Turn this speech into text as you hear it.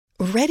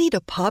Ready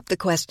to pop the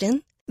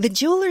question? The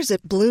jewelers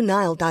at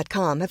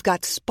BlueNile.com have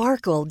got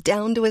sparkle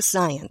down to a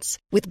science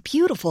with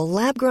beautiful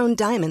lab-grown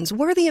diamonds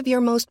worthy of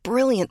your most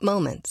brilliant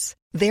moments.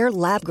 Their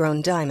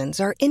lab-grown diamonds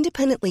are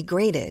independently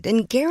graded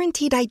and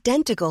guaranteed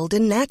identical to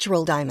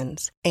natural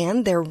diamonds,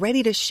 and they're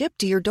ready to ship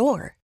to your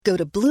door. Go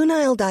to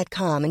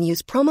BlueNile.com and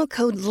use promo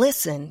code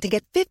LISTEN to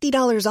get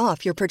 $50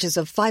 off your purchase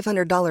of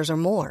 $500 or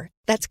more.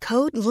 That's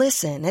code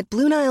LISTEN at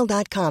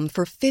BlueNile.com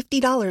for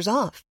 $50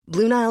 off.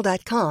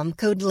 BlueNile.com,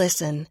 code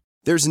LISTEN.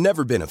 There's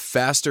never been a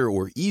faster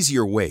or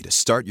easier way to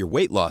start your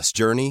weight loss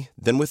journey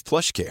than with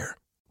PlushCare.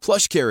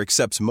 PlushCare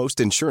accepts most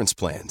insurance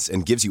plans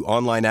and gives you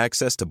online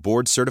access to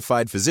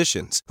board-certified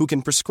physicians who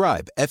can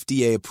prescribe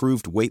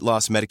FDA-approved weight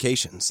loss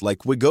medications like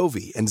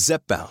Wegovy and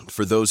Zepbound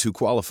for those who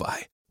qualify.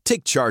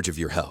 Take charge of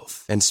your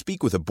health and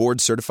speak with a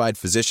board-certified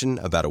physician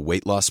about a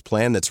weight loss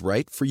plan that's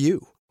right for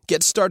you.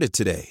 Get started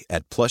today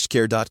at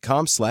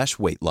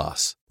plushcare.com/weight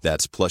loss.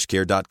 That's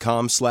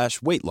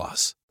plushcare.com/weight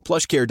loss.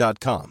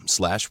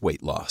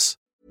 plushcare.com/weight loss.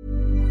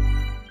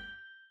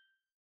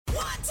 1,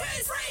 2,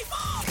 3,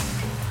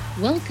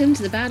 4. Welcome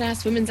to the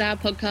Badass Women's Hour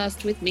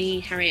podcast with me,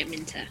 Harriet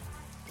Minter.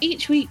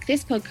 Each week,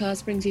 this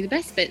podcast brings you the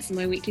best bits of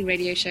my weekly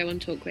radio show on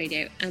Talk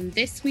Radio, and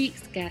this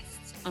week's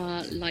guests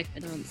are life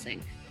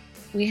enhancing.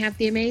 We have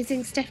the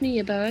amazing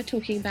Stephanie Yeboah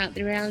talking about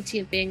the reality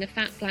of being a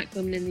fat black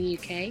woman in the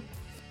UK,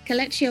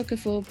 Kelechi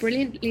Okafor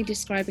brilliantly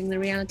describing the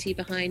reality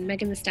behind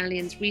Megan Thee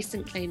Stallion's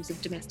recent claims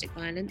of domestic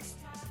violence,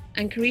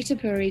 and Karita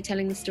Puri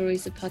telling the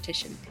stories of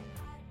partition.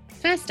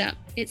 First up,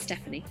 it's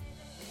Stephanie.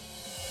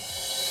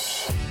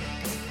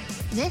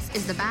 This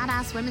is the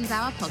Badass Women's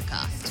Hour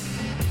podcast.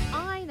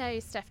 I know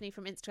Stephanie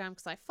from Instagram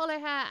because I follow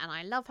her and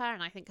I love her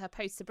and I think her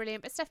posts are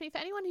brilliant. But Stephanie, for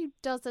anyone who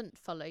doesn't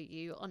follow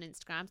you on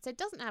Instagram, so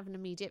doesn't have an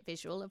immediate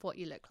visual of what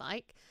you look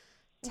like,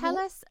 tell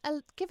us,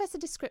 give us a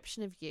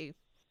description of you.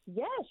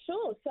 Yeah,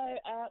 sure. So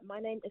my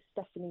name is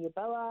Stephanie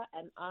Yeboah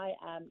and I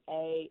am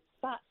a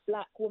fat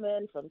black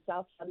woman from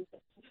South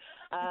London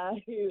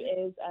who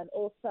is an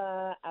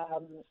author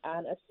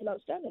and a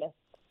freelance journalist.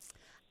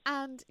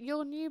 And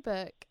your new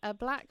book, A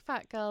Black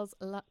Fat Girl's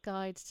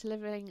Guide to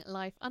Living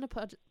Life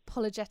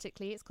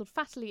Unapologetically, it's called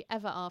Fattily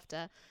Ever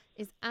After,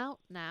 is out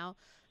now.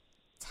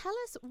 Tell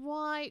us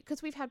why,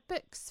 because we've had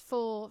books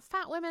for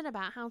fat women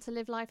about how to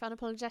live life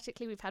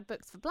unapologetically. We've had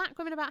books for black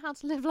women about how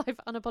to live life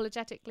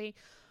unapologetically.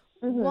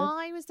 Mm-hmm.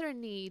 Why was there a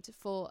need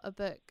for a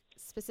book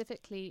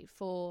specifically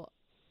for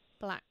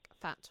black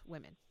fat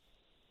women?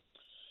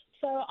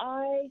 So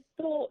I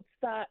thought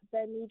that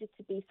there needed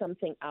to be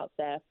something out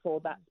there for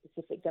that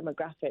specific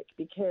demographic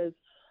because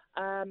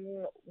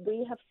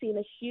we have seen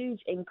a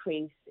huge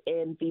increase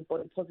in the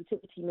body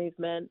positivity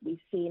movement.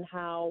 We've seen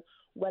how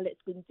well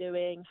it's been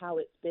doing, how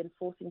it's been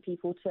forcing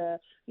people to,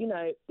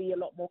 be a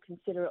lot more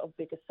considerate of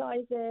bigger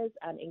sizes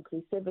and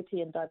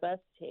inclusivity and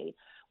diversity,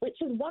 which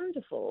is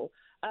wonderful.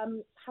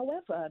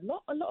 However,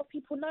 not a lot of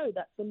people know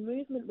that the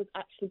movement was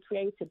actually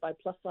created by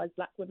plus-size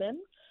black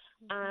women.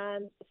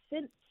 And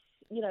since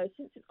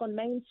it's gone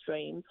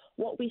mainstream,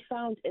 what we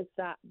found is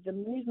that the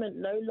movement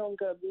no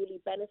longer really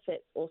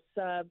benefits or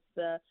serves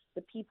the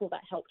people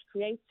that helped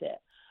create it.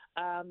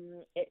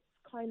 It's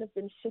kind of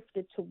been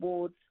shifted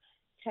towards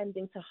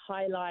tending to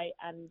highlight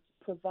and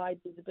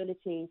provide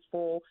visibility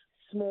for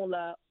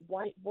smaller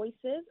white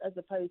voices as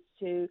opposed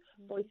to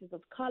voices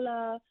of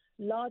color,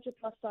 larger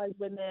plus-size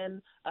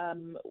women,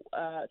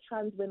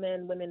 trans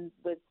women, women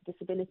with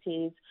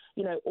disabilities,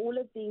 all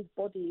of these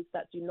bodies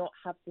that do not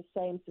have the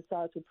same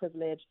societal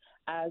privilege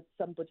as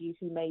somebody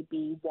who may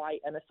be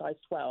white and a size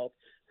 12,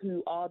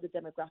 who are the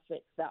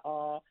demographics that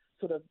are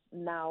sort of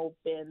now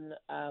been,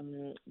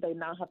 they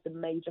now have the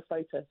major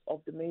focus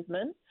of the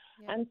movement.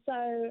 Yeah. And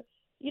so,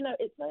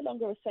 it's no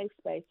longer a safe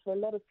space for a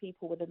lot of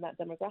people within that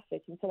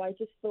demographic. And so I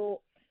just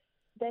thought,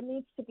 there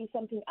needs to be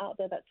something out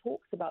there that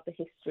talks about the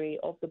history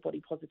of the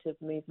body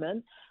positive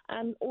movement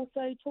and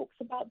also talks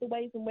about the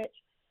ways in which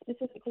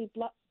specifically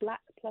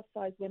black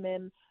plus-size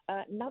women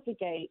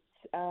navigate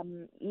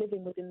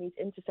living within these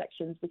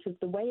intersections, because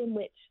the way in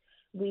which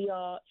we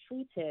are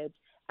treated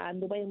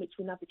and the way in which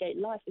we navigate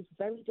life is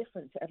very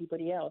different to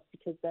everybody else,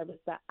 because there is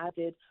that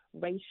added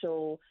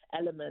racial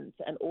element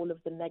and all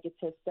of the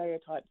negative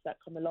stereotypes that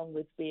come along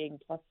with being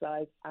plus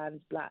size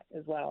and black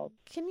as well.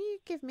 Can you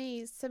give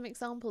me some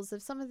examples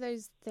of some of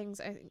those things,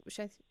 which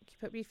I think you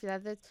put briefly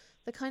there,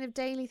 the kind of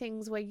daily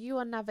things where you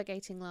are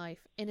navigating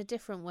life in a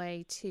different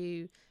way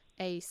to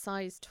a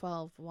size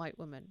 12 white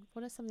woman?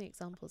 What are some of the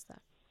examples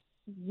there?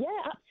 Yeah,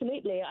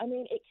 absolutely. I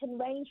mean, it can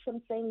range from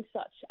things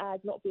such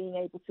as not being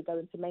able to go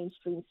into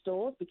mainstream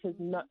stores because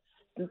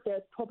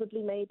there's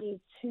probably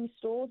maybe 2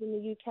 stores in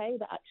the UK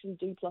that actually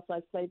do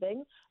plus-size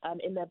clothing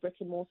in their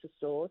brick-and-mortar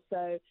stores.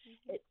 So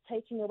it's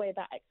taking away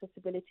that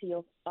accessibility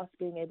of us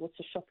being able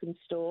to shop in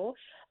store.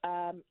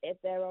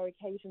 If there are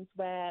occasions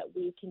where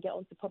we can get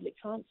onto public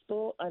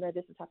transport, I know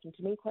this has happened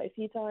to me quite a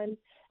few times,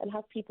 and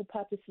have people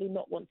purposely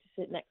not want to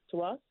sit next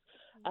to us.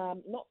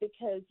 Not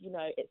because,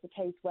 it's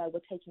a case where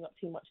we're taking up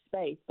too much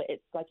space, but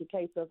it's like a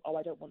case of,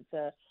 I don't want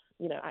to,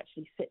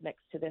 actually sit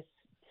next to this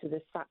to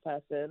this fat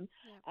person.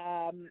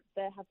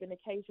 There have been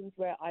occasions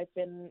where I've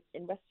been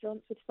in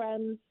restaurants with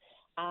friends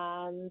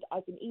and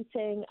I've been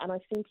eating and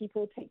I've seen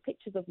people take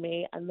pictures of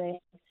me and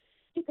they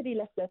stupidly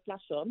left their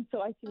flash on.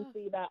 So I can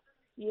see that,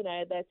 you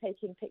know, they're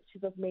taking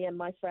pictures of me and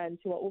my friends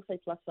who are also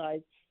plus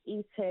size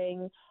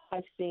eating.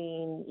 I've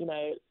seen, you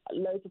know,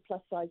 loads of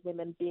plus size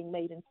women being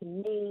made into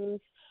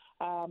memes.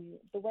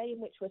 The way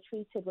in which we're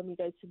treated when we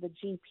go to the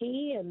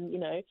GP and, you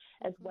know,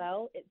 as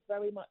well, it's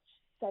very much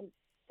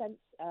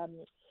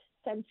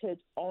centered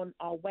on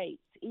our weight,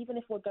 even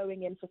if we're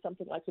going in for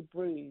something like a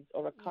bruise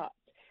or a cut.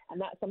 And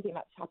that's something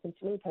that's happened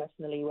to me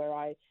personally, where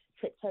I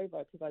tripped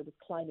over because I was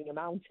climbing a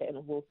mountain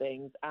of all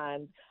things.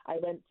 And I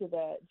went to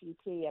the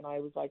GP and I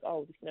was like,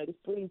 oh, you know, this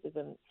bruise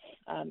isn't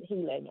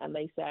healing. And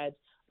they said,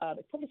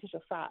 it's probably because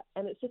you're fat.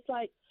 And it's just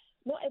like,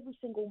 not every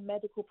single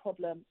medical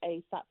problem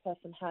a fat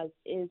person has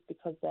is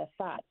because they're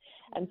fat.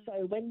 And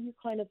so when you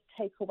kind of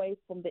take away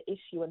from the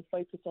issue and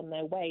focus on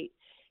their weight,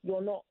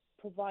 you're not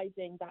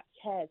providing that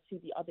care to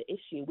the other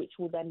issue, which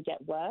will then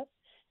get worse.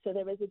 So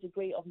there is a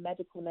degree of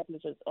medical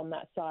negligence on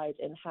that side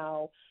in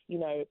how, you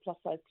know, plus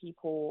size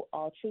people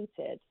are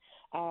treated.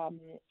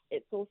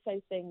 It's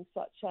also things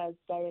such as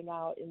going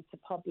out into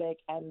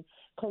public and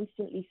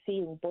constantly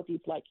seeing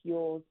bodies like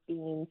yours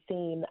being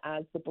seen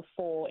as the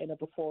before in a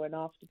before and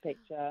after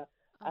picture.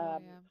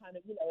 Kind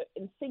of, you know,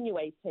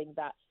 insinuating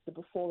that the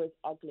before is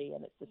ugly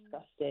and it's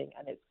disgusting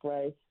and it's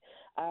gross.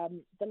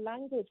 The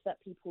language that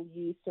people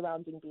use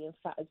surrounding being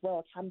fat as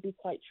well can be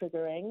quite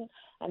triggering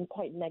and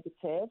quite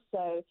negative.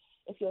 So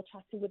if you're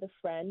chatting with a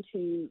friend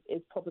who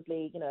is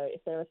probably, you know,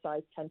 if they're a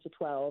size 10 to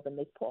 12 and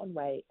they've put on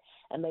weight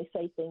and they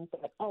say things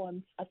like, oh,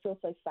 I feel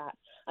so fat,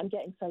 I'm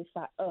getting so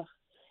fat, ugh.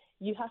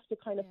 You have to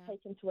kind of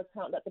take into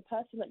account that the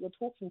person that you're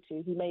talking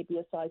to, who may be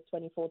a size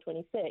 24,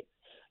 26,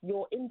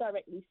 you're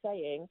indirectly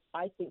saying,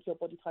 I think your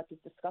body type is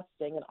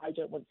disgusting and I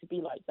don't want to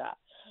be like that.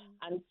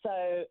 And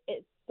so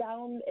it's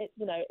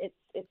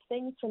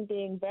things from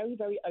being very,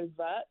 very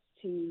overt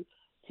to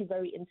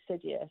very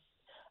insidious.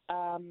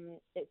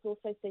 It's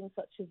also things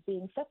such as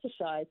being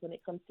fetishized when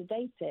it comes to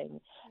dating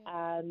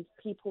and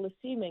people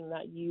assuming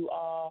that you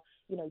are,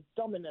 you know,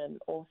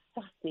 dominant or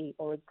sassy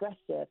or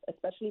aggressive,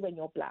 especially when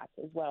you're black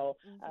as well.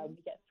 We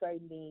get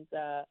thrown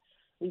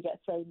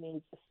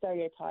these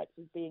stereotypes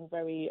as being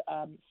very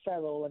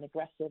feral and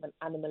aggressive and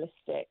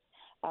animalistic.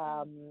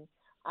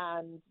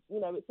 And,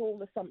 you know, it's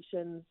all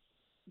assumptions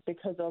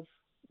because of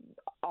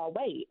our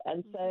weight.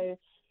 And so,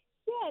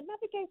 yeah,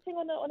 navigating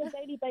on a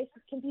daily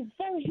basis can be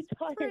very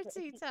tiring.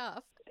 Pretty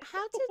tough.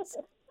 How did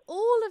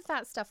all of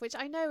that stuff, which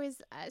I know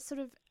is sort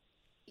of,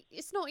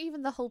 it's not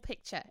even the whole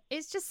picture,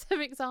 it's just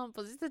some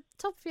examples, it's the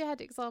top of your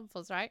head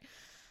examples, right?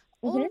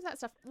 All of that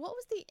stuff, what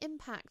was the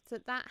impact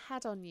that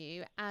had on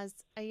you as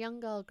a young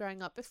girl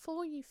growing up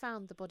before you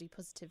found the body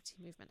positivity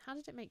movement? How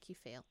did it make you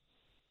feel?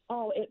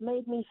 Oh, it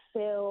made me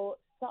feel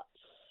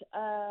such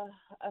a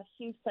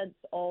huge sense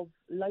of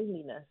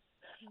loneliness.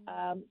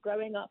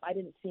 Growing up, I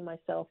didn't see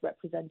myself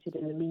represented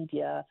in the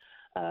media,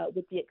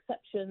 with the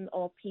exception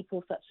of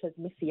people such as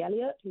Missy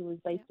Elliott, who was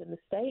based in the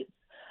States.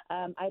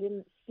 I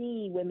didn't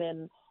see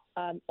women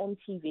on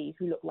TV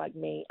who looked like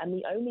me. And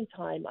the only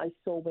time I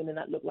saw women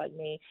that looked like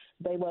me,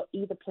 they were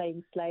either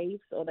playing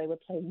slaves or they were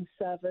playing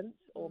servants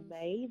or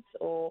maids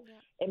or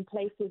in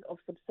places of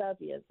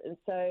subservience. And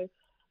so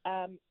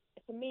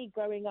for me,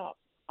 growing up,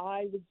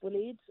 I was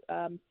bullied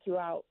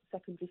throughout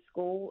secondary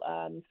school,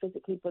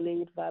 physically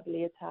bullied,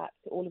 verbally attacked,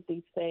 all of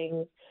these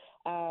things,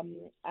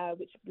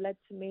 which led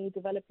to me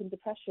developing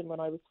depression when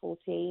I was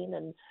 14.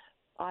 And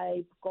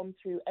I've gone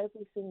through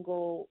every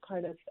single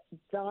kind of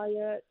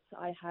diet.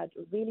 I had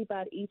a really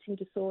bad eating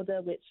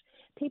disorder, which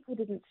people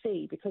didn't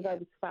see because I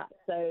was fat.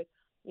 So,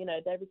 you know,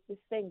 there is this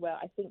thing where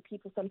I think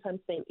people sometimes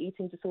think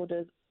eating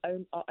disorders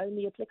are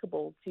only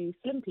applicable to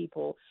slim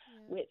people,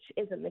 which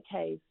isn't the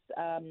case.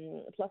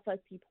 Plus size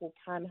people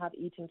can have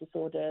eating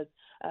disorders,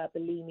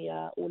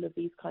 bulimia, all of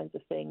these kinds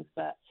of things.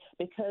 But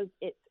because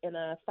it's in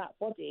a fat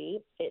body,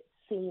 it's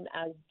seen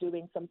as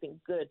doing something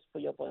good for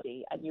your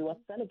body, and you are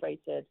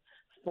celebrated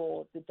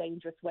for the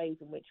dangerous ways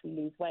in which we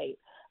lose weight.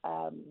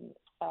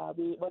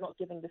 We're not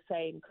giving the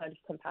same kind of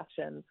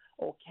compassion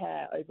or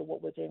care over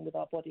what we're doing with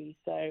our bodies.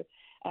 So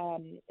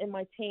in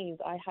my teens,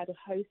 I had a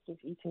host of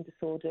eating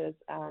disorders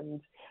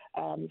and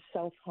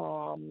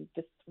self-harm,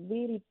 just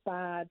really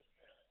bad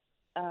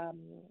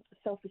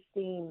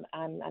self-esteem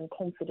and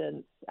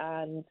confidence.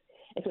 And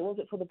if it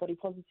wasn't for the body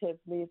positive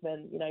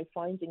movement, you know,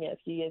 finding it a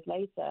few years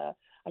later,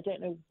 I don't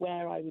know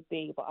where I would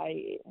be. But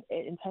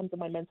in terms of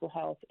my mental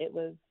health, it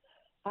was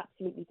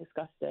absolutely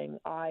disgusting.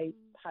 I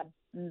had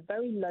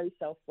very low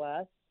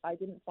self-worth. I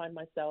didn't find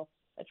myself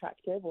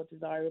attractive or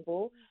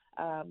desirable.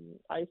 I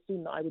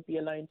assumed that I would be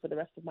alone for the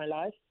rest of my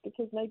life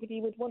because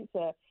nobody would want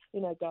to,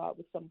 you know, go out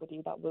with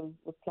somebody that was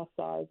plus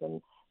size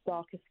and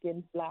darker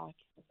skinned black.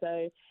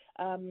 So,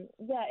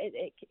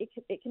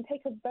 it can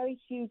take a very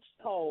huge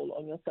toll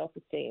on your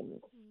self-esteem.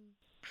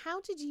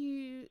 How did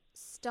you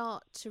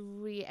start to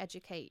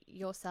re-educate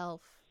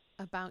yourself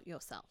about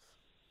yourself?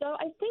 So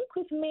I think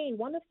with me,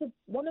 one of the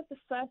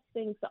first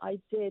things that I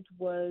did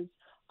was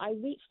I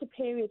reached a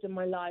period in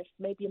my life,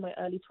 maybe in my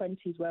early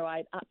 20s, where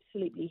I'd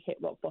absolutely hit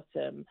rock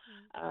bottom.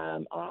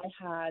 I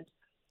had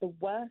the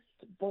worst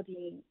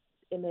body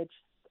image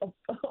of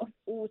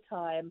all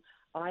time.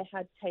 I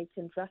had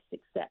taken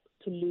drastic steps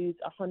to lose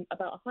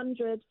about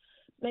 100,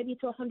 maybe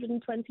to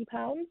 120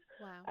 pounds.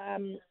 Wow.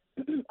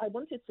 I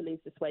wanted to lose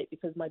this weight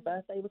because my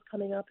birthday was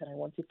coming up and I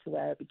wanted to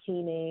wear a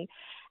bikini.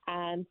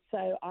 And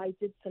so I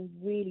did some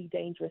really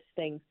dangerous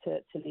things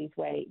to lose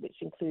weight, which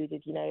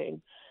included,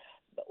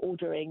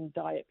 ordering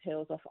diet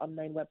pills off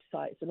unknown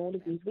websites and all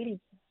of these really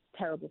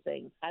terrible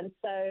things. And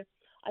so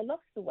I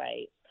lost the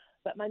weight,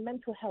 but my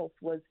mental health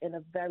was in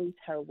a very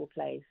terrible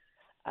place.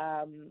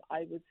 I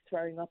was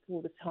throwing up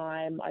all the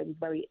time. I was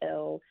very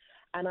ill.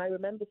 And I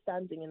remember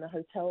standing in the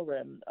hotel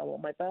room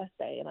on my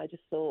birthday, and I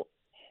just thought,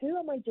 who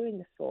am I doing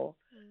this for?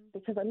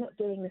 Because I'm not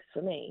doing this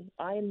for me.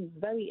 I am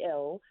very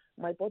ill.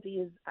 My body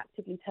is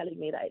actively telling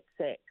me that it's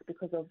sick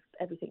because of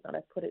everything that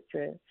I've put it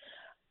through.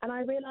 And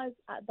I realized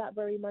at that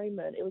very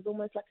moment, it was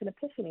almost like an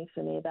epiphany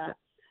for me that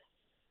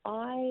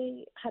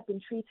I had been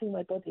treating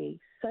my body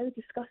so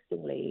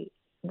disgustingly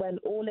when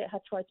all it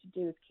had tried to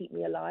do is keep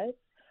me alive.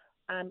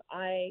 And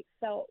I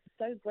felt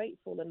so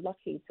grateful and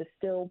lucky to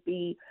still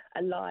be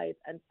alive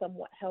and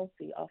somewhat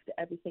healthy after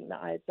everything that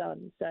I had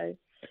done. So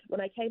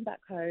when I came back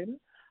home,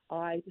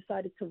 I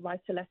decided to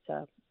write a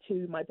letter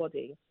to my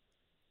body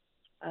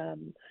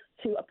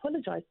to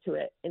apologize to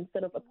it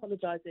instead of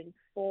apologizing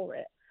for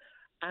it.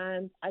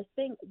 And I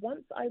think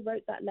once I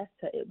wrote that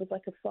letter, it was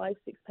like a 5-6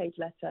 page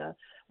letter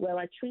where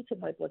I treated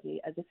my body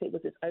as if it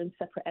was its own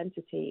separate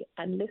entity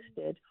and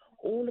listed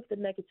all of the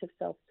negative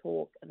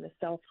self-talk and the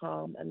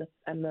self-harm and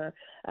the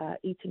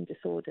eating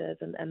disorders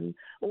and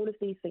all of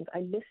these things. I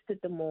listed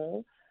them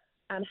all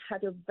and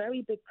had a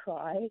very big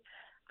cry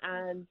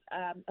and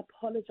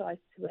apologized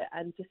to it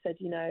and just said,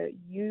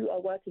 you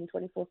are working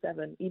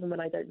 24/7, even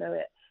when I don't know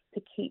it,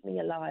 to keep me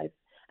alive.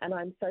 And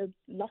I'm so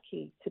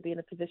lucky to be in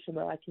a position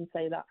where I can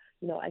say that,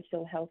 I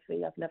feel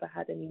healthy. I've never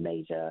had any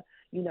major,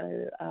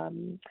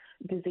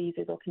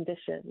 diseases or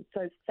conditions.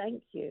 So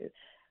thank you.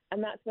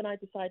 And that's when I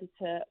decided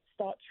to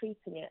start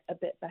treating it a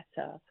bit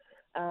better.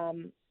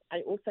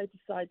 I also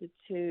decided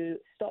to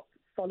stop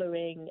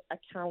following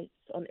accounts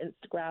on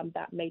Instagram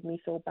that made me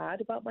feel bad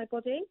about my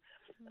body,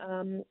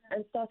 and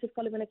started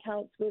following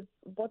accounts with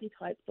body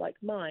types like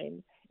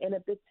mine in a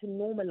bid to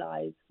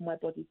normalize my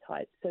body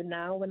type. So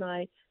now when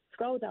I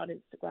scroll down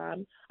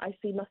Instagram, I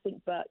see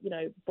nothing but,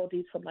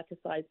 bodies from like a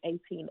size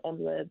 18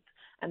 onwards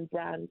and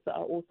brands that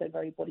are also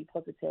very body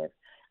positive.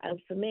 And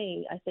for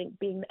me, I think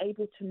being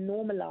able to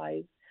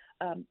normalize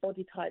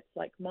body types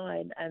like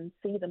mine and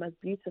see them as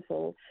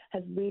beautiful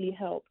has really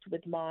helped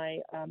with my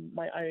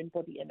my own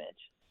body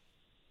image.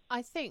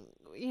 I think,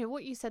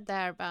 what you said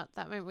there about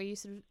that moment where you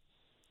sort of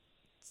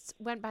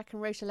went back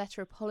and wrote a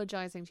letter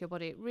apologising to your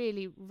body, it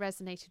really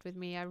resonated with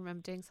me. I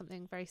remember doing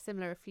something very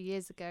similar a few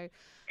years ago.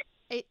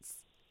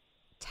 It's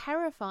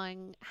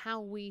terrifying how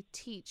we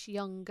teach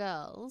young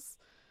girls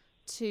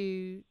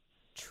to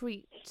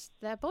treat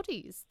their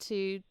bodies,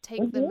 to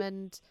take them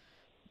and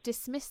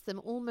dismiss them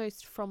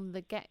almost from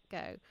the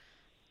get-go.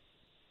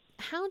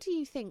 How do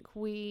you think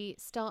we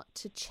start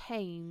to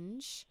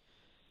change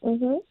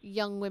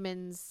young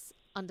women's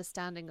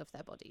understanding of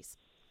their bodies?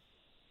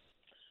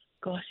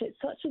 Gosh, it's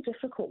such a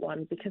difficult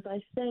one because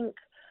I think,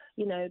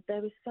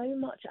 there is so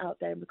much out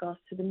there in regards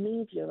to the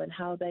media and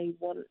how they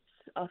want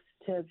us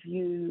to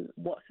view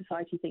what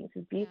society thinks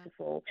is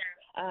beautiful.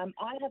 Yeah.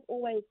 I have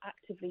always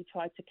actively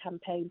tried to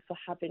campaign for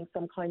having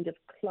some kind of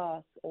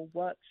class or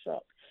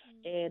workshop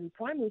in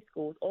primary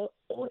schools or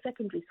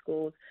secondary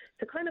schools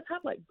to kind of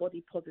have like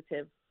body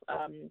positive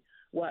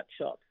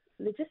workshops.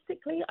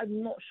 Logistically,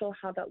 I'm not sure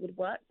how that would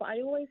work, but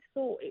I always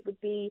thought it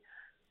would be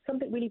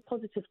something really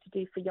positive to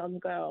do for young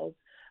girls.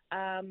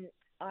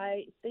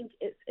 I think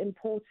it's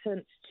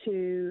important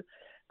to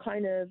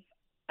kind of,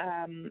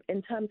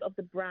 in terms of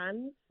the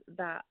brands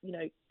that,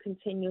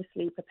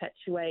 continuously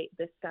perpetuate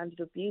this standard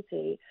of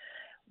beauty,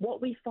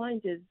 what we find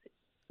is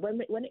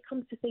when it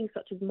comes to things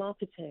such as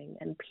marketing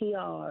and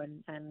PR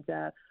and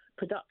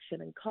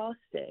production and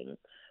casting,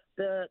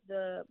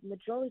 the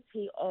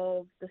majority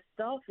of the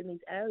staff in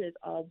these areas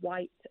are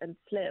white and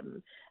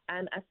slim.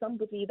 And as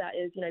somebody that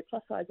is,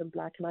 plus size and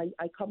black, and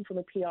I come from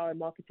a PR and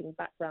marketing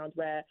background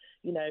where,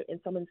 in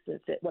some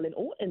instances, in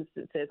all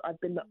instances, I've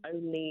been the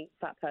only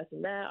fat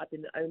person there. I've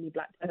been the only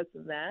black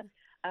person there.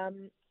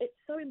 It's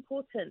so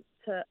important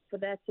for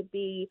there to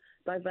be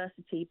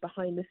diversity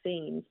behind the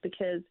scenes,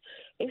 because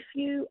if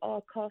you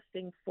are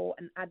casting for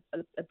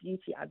a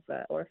beauty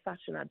advert or a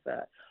fashion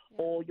advert,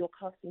 or you're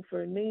casting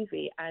for a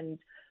movie and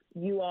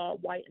you are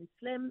white and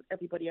slim,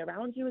 everybody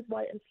around you is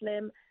white and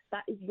slim,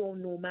 that is your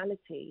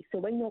normality. So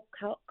when you're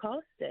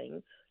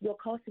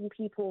casting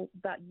people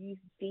that you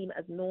deem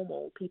as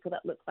normal, people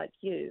that look like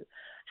you.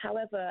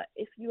 However,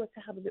 if you were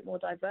to have a bit more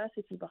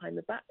diversity behind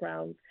the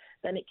background,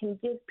 then it can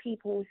give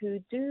people who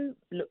do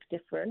look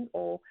different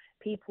or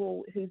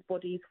people whose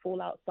bodies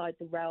fall outside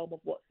the realm of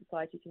what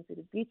society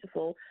considers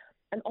beautiful,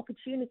 an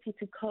opportunity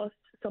to cast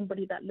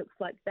somebody that looks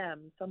like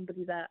them,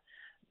 somebody that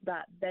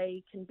that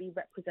they can be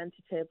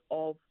representative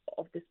of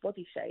this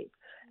body shape.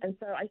 And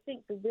so I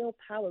think the real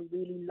power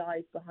really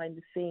lies behind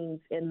the scenes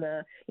in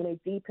the,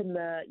 deep in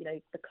the,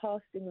 the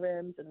casting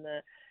rooms and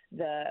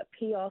the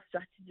PR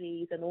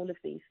strategies and all of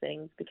these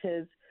things,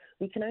 because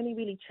we can only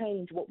really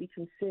change what we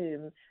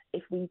consume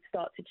if we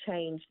start to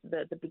change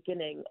the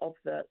beginning of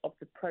the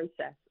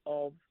process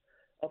of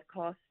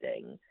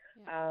casting.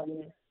 Yeah.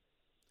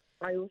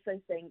 I also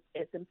think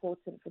it's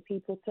important for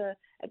people to,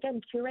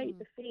 again, curate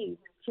the feed,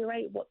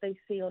 curate what they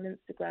see on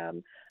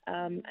Instagram,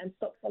 and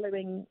stop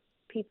following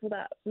people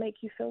that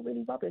make you feel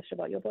really rubbish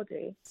about your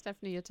body.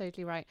 Stephanie, you're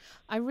totally right.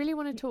 I really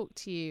want to talk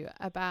to you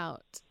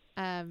about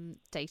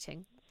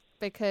dating,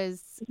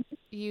 because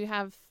you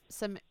have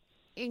some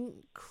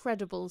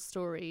incredible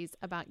stories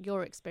about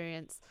your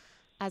experience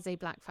as a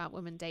Black fat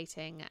woman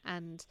dating,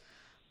 and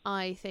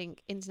I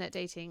think internet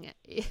dating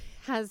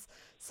has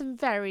some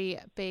very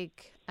big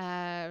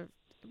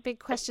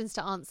questions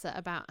to answer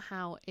about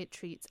how it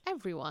treats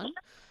everyone,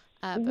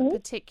 but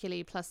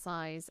particularly plus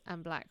size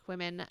and Black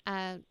women.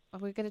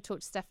 We're going to talk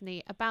to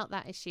Stephanie about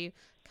that issue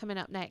coming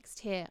up next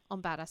here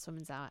on Badass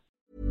Women's Hour.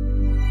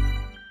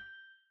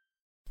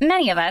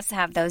 Many of us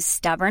have those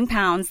stubborn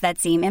pounds that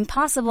seem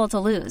impossible to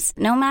lose,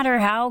 no matter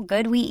how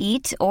good we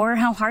eat or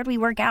how hard we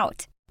work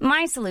out.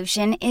 My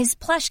solution is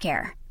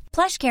PlushCare.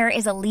 PlushCare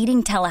is a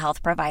leading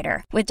telehealth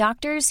provider with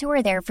doctors who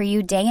are there for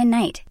you day and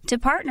night to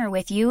partner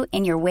with you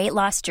in your weight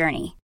loss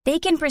journey. They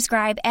can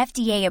prescribe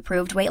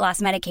FDA-approved weight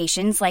loss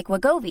medications like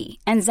Wegovy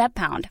and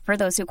Zepbound for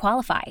those who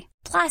qualify.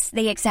 Plus,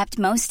 they accept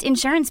most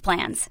insurance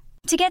plans.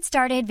 To get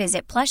started,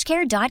 visit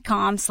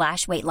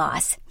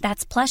plushcare.com/weightloss.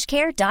 That's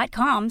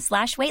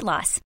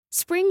plushcare.com/weightloss.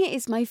 Spring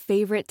is my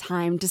favorite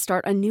time to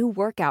start a new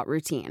workout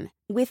routine.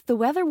 With the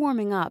weather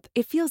warming up,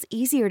 it feels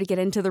easier to get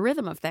into the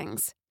rhythm of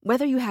things.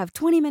 Whether you have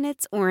 20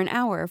 minutes or an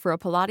hour for a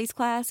Pilates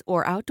class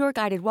or outdoor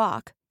guided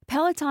walk,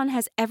 Peloton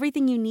has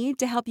everything you need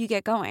to help you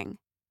get going.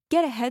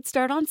 Get a head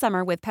start on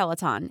summer with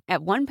Peloton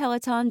at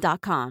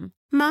onepeloton.com.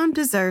 Mom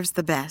deserves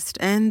the best,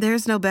 and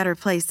there's no better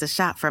place to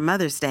shop for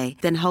Mother's Day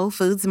than Whole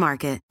Foods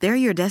Market. They're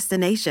your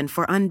destination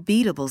for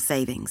unbeatable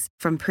savings,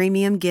 from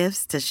premium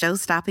gifts to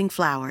show-stopping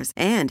flowers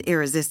and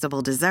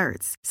irresistible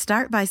desserts.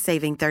 Start by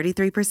saving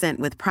 33%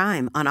 with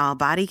Prime on all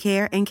body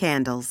care and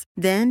candles.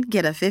 Then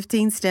get a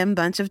 15-stem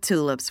bunch of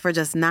tulips for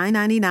just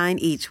 $9.99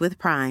 each with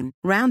Prime.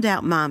 Round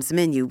out Mom's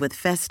menu with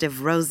festive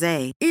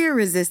rosé,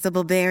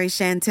 irresistible berry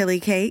chantilly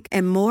cake,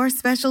 and more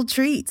special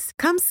treats.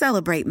 Come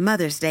celebrate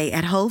Mother's Day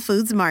at Whole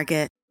Foods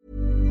Market.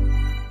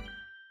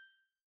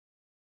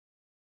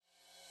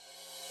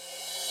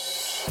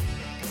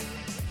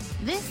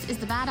 This is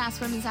the Badass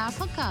Women's Hour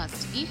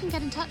podcast. You can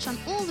get in touch on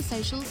all the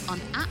socials on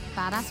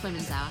 @Badass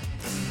Women's Hour.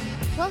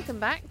 Welcome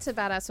back to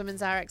Badass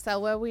Women's Hour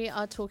XL, where we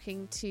are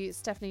talking to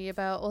Stephanie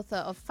Yeboah, author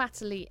of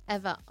Fattily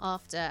Ever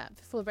After.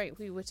 Before the break,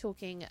 we were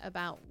talking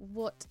about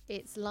what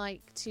it's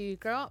like to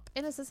grow up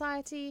in a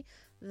society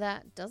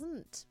that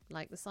doesn't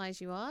like the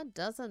size you are,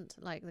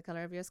 doesn't like the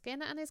colour of your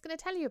skin, and is going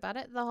to tell you about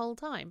it the whole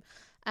time.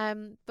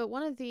 But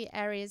one of the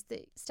areas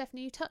that,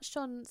 Stephanie, you touched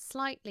on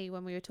slightly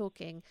when we were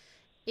talking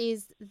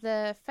is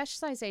the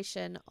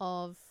fetishization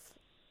of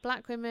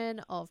Black women,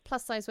 of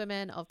plus size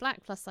women, of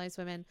Black plus size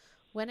women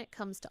when it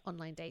comes to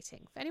online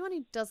dating. For anyone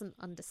who doesn't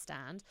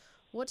understand,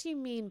 what do you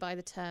mean by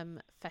the term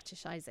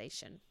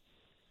fetishization?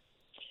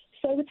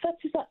 So with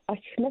fetishization, I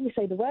can never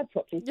say the word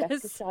properly.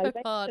 It's so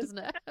hard, isn't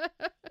it?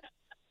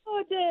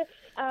 Oh dear.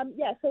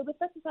 So the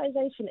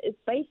fetishization is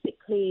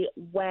basically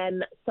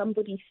when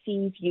somebody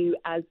sees you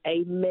as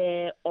a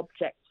mere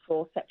object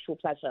for sexual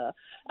pleasure.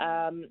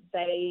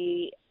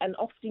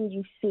 Often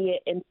you see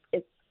it in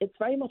it's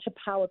very much a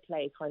power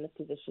play kind of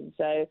position.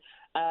 So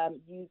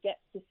you get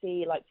to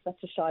see like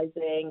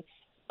fetishizing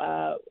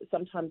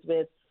sometimes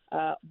with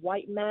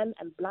white men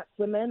and Black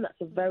women. That's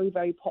a very,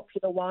 very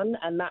popular one.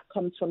 And that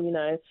comes from,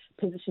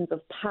 positions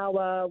of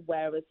power,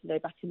 whereas,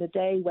 back in the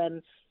day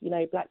when,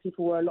 Black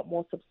people were a lot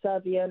more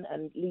subservient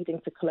and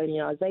leading to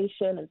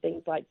colonialization and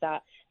things like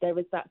that, there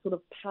is that sort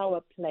of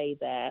power play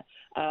there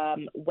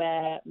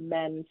where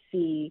men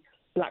see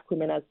Black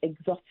women as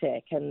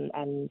exotic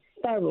and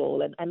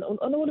sterile and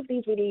all of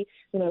these really,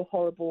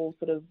 horrible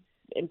sort of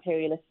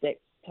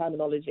imperialistic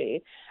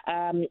terminology.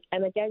 And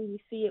again, you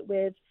see it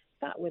with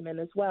fat women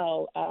as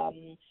well.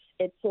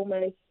 It's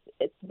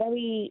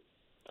very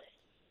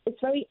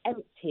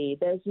empty.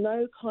 There's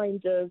no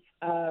kind of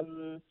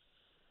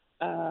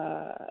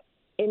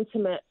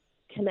intimate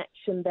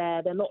connection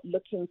there. They're not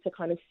looking to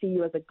kind of see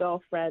you as a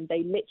girlfriend.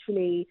 They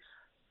literally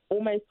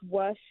almost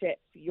worship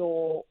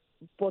your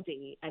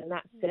body, and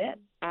that's it.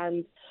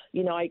 And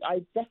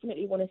I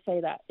definitely want to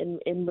say that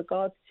in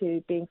regards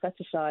to being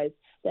fetishized,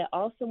 there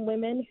are some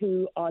women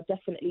who are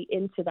definitely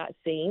into that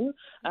scene,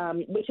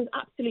 which is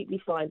absolutely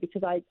fine,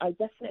 because I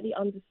definitely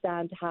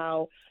understand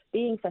how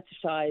being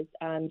fetishized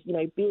and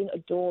being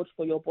adored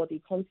for your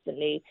body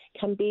constantly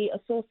can be a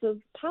source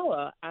of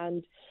power,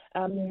 and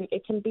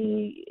it can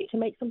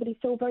make somebody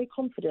feel very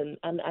confident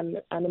and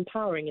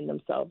empowering in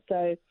themselves.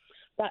 So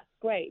that's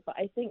great. But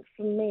I think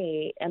for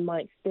me and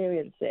my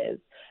experiences,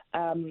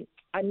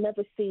 I'm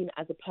never seen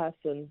as a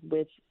person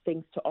with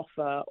things to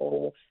offer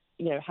or,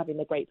 you know, having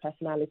a great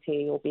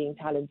personality or being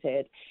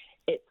talented.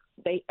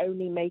 They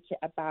only make it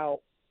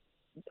about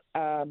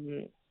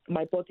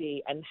my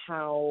body and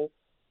how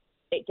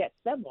it gets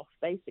them off,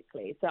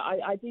 basically. So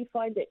I do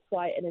find it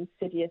quite an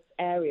insidious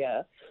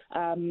area.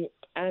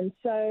 And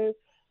so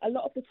a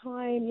lot of the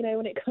time, you know,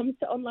 when it comes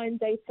to online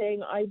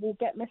dating, I will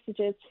get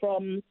messages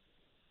from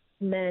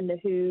men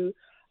who,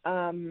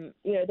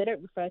 you know, they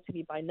don't refer to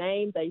me by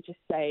name. They just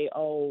say,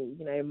 oh,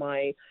 you know,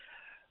 my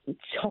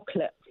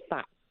chocolate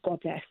fat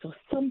goddess or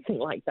something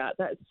like that.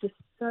 That's just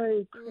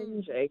so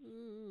cringy.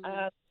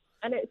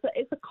 And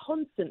it's a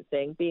constant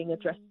thing being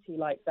addressed to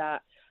like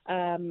that.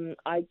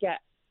 I get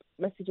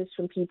messages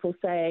from people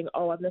saying,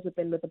 oh, I've never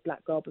been with a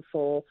black girl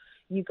before.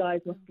 You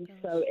guys must be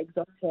so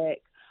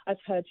exotic. I've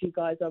heard you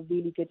guys are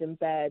really good in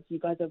bed. You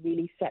guys are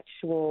really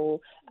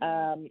sexual.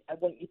 I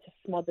want you to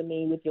smother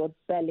me with your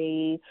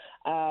belly.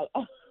 Oh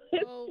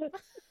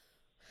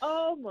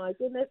my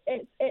goodness.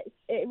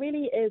 It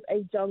really is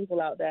a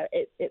jungle out there.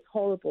 It's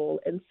horrible.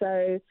 And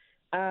so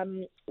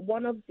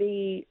some of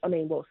the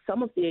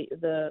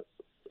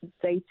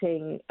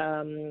dating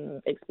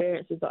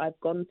experiences that I've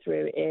gone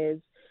through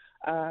is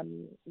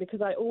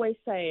because I always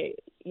say,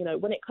 you know,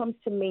 when it comes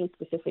to me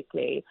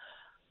specifically,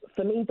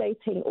 for me,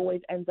 dating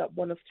always ends up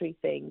one of three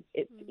things.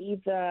 It's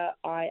either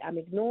I am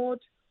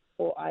ignored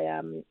or I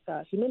am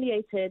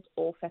humiliated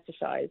or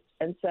fetishized.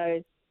 And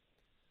so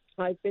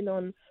I've been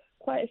on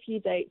quite a few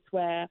dates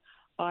where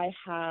I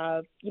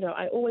have, you know,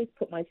 I always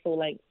put my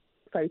full-length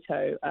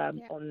photo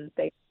on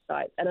dating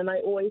sites. And then I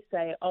always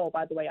say, oh,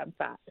 by the way, I'm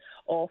fat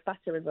or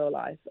fatter in real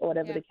life or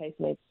whatever the case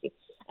may be.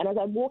 And as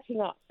I'm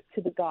walking up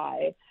to the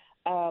guy,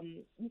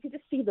 you could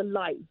just see the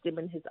light dim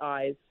in his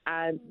eyes.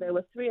 And there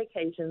were 3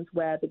 occasions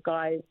where the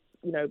guy,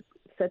 you know,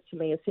 said to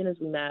me as soon as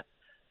we met,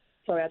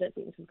 sorry, I don't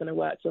think this is going to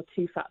work. You're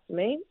too fat for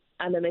me.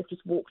 And then they've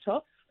just walked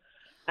off.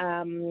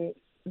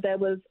 There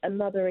was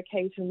another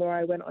occasion where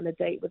I went on a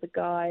date with a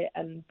guy,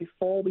 and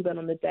before we went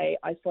on the date,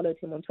 I followed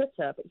him on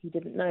Twitter, but he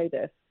didn't know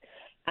this.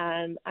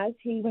 And as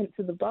he went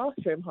to the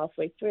bathroom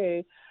halfway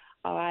through,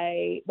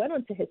 I went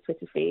onto his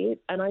Twitter feed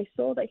and I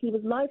saw that he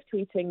was live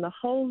tweeting the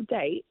whole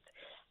date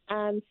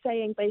and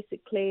saying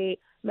basically,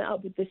 met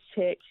up with this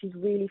chick, she's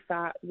really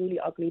fat, really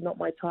ugly, not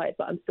my type,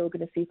 but I'm still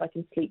going to see if I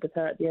can sleep with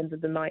her at the end of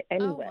the night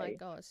anyway. Oh my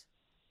God.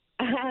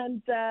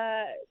 And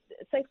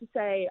safe to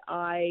say,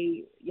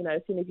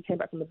 as soon as he came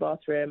back from the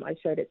bathroom, I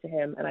showed it to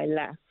him and I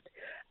left.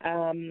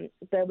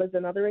 There was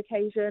another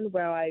occasion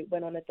where I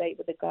went on a date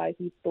with a guy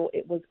who thought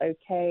it was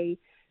okay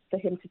for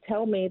him to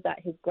tell me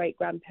that his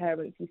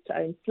great-grandparents used to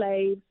own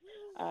slaves,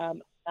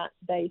 that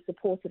they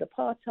supported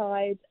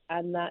apartheid,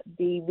 and that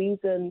the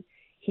reason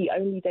he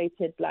only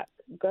dated black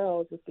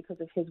girls was because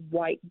of his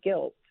white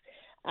guilt.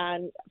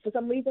 And for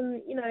some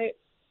reason, you know,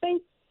 they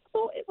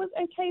thought it was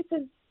okay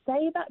to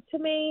say that to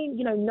me,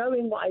 you know,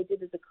 knowing what I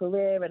did as a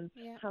career and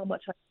how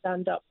much I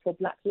stand up for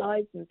black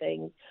lives and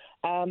things.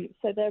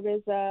 So there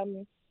is,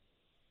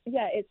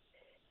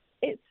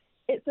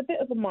 it's a bit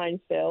of a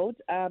minefield.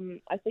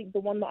 I think the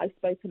one that I've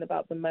spoken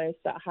about the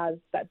most that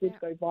did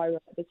go viral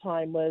at the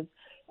time was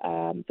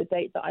the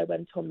date that I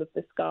went on with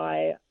this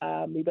guy.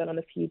 We went on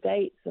a few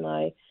dates and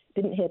I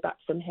didn't hear back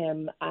from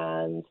him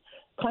and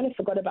kind of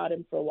forgot about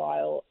him for a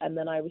while. And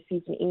then I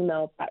received an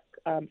email back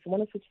from one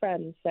of his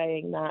friends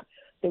saying that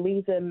the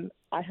reason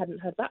I hadn't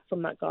heard back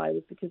from that guy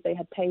was because they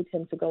had paid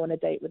him to go on a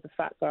date with a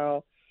fat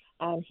girl,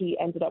 and he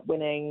ended up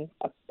winning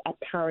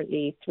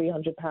apparently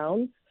 £300.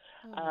 So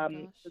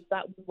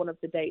that was one of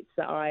the dates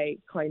that I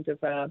kind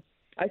of I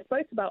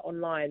spoke about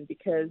online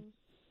because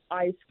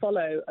I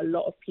follow a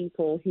lot of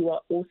people who are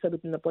also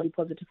within the body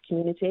positive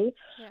community,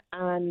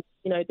 and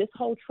you know, this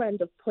whole trend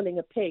of pulling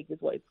a pig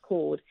is what it's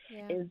called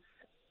is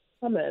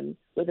common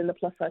within the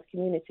plus size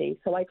community.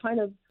 So I kind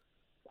of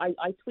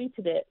I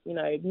tweeted it, you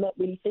know, not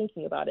really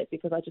thinking about it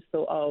because I just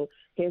thought, oh,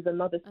 here's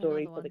another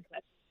story for the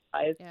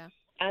guys.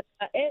 And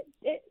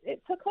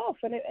it took off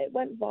and it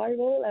went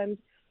viral, and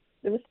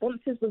the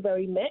responses were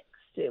very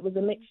mixed. It was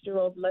a mixture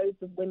of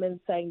loads of women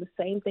saying the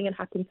same thing had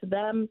happened to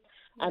them.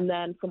 And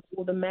then from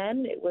all the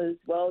men, it was,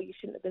 well, you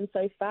shouldn't have been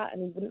so fat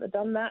and you wouldn't have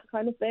done that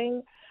kind of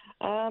thing.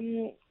 So,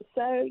 it's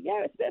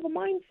a bit of a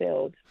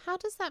minefield. How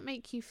does that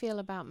make you feel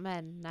about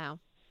men now?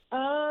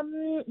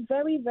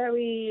 Very,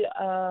 very,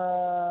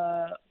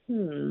 I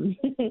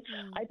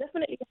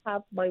definitely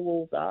have my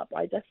walls up.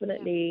 I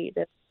definitely,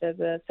 there's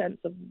a sense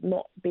of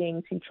not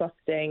being too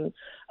trusting,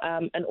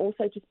 and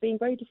also just being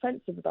very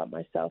defensive about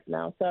myself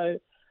now. So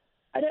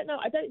I don't know.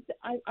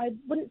 I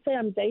wouldn't say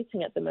I'm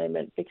dating at the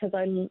moment because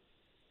I'm,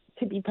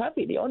 to be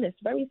perfectly honest,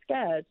 very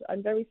scared.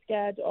 I'm very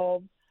scared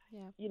of,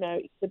 you know,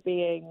 either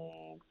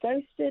being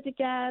ghosted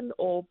again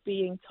or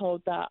being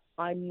told that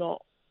I'm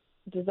not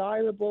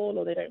desirable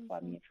or they don't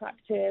find me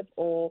attractive,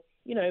 or,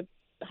 you know,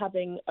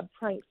 having a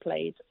prank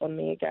played on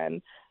me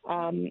again.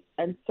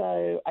 And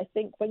so I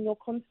think when you're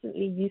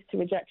constantly used to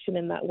rejection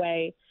in that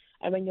way,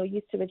 and when you're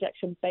used to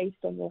rejection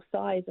based on your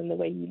size and the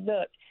way you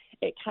look,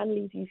 it can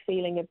leave you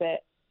feeling a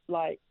bit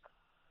like,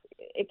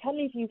 it can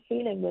leave you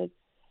feeling with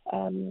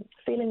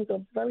feelings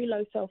of very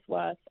low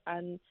self-worth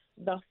and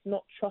thus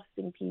not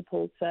trusting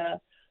people to,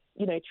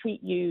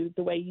 treat you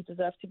the way you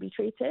deserve to be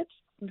treated,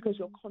 because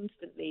you're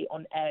constantly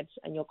on edge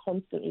and you're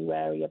constantly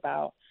wary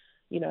about,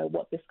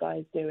 what this guy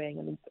is doing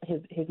and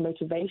his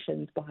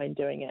motivations behind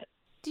doing it.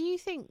 Do you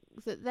think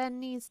that there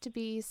needs to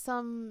be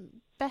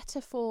some better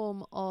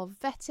form of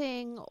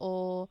vetting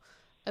or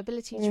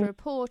ability to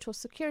report or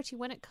security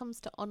when it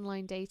comes to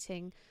online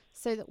dating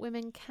so that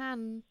women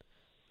can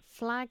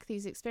flag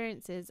these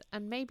experiences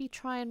and maybe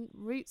try and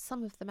root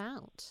some of them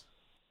out?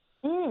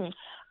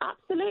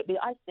 Absolutely,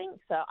 I think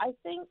so. I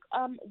think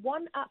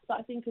one app that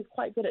I think is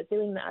quite good at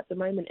doing that at the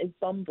moment is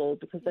Bumble,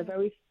 because they're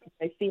very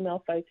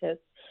female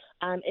focused,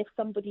 and if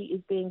somebody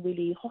is being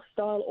really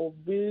hostile or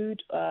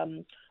rude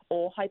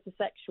or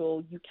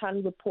hypersexual, you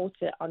can report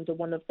it under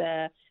one of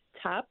their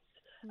tabs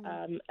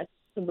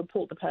and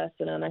report the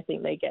person, and I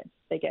think they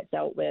get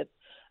dealt with.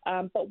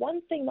 But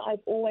one thing that I've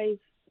always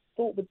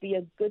thought would be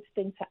a good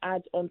thing to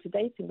add onto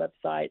dating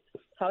websites,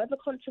 however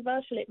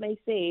controversial it may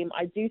seem,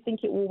 I do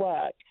think it will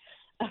work,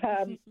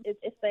 is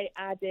if they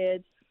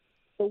added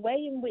the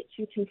way in which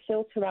you can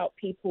filter out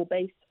people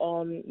based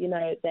on,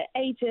 their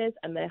ages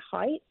and their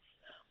heights.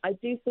 I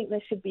do think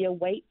there should be a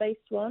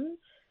weight-based one,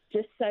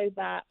 just so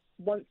that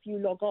once you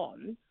log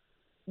on,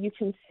 you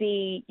can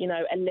see,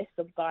 a list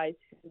of guys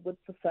who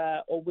would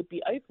prefer or would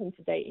be open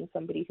to dating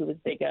somebody who is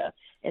bigger,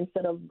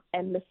 instead of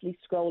endlessly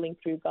scrolling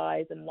through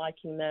guys and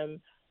liking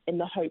them in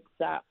the hopes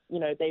that,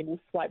 they will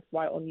swipe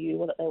right on you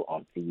or that they'll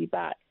answer you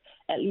back.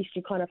 At least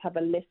you kind of have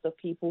a list of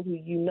people who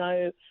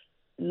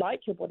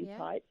like your body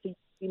type, so you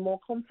can be more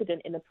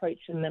confident in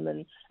approaching them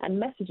and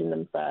messaging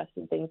them first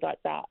and things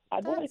like that.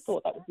 I've always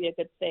thought that would be a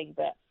good thing,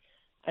 but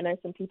I know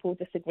some people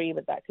disagree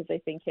with that because they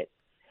think it's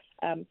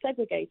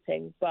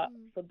segregating. But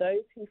for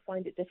those who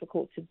find it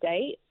difficult to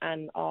date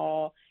and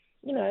are,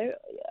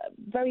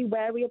 very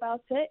wary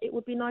about it, it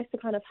would be nice to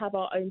kind of have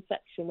our own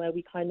section where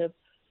we kind of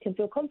can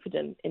feel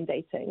confident in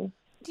dating.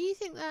 Do you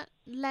think that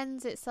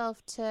lends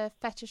itself to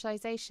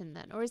fetishization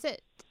then, or is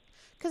it?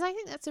 Because I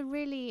think that's a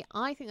really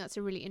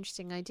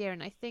interesting idea,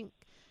 and I think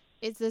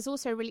there's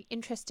also a really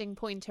interesting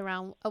point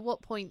around at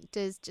what point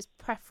does just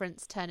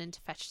preference turn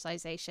into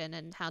fetishization,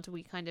 and how do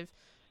we kind of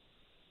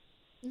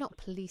not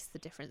police the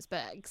difference,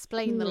 but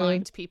explain the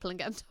line to people and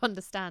get them to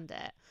understand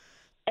it?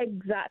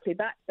 Exactly.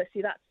 That's a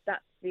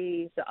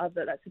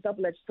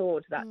double-edged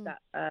sword.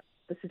 The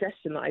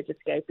suggestion that I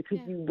just gave, because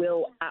you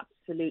will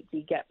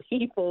absolutely get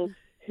people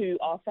who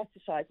are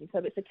fetishizing. So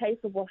it's a case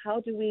of, well,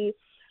 how do we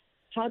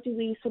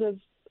sort of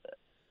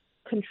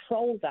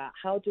control that?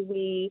 How do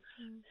we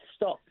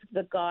stop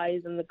the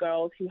guys and the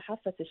girls who have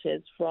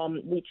fetishes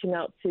from reaching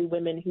out to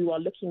women who are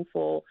looking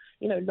for,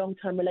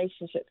 long-term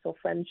relationships or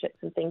friendships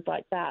and things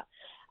like that?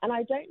 And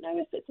I don't know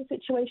if it's a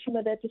situation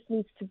where there just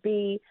needs to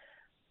be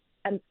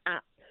an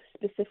app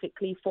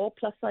specifically for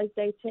plus-size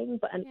dating,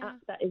 but an app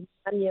that is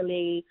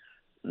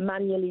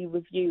manually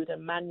reviewed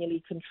and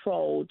manually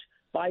controlled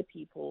by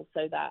people,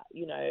 so that,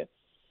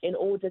 in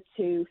order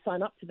to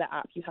sign up to the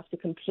app, you have to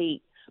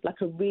complete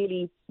like a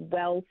really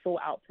well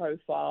thought out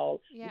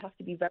profile. You have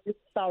to be very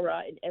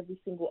thorough in every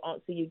single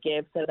answer you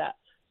give, so that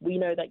we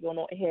know that you're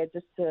not here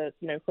just to,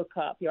 hook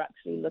up. You're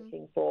actually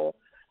looking for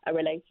a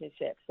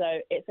relationship. So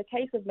it's a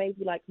case of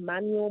maybe like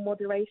manual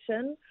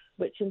moderation,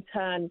 which in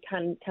turn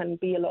can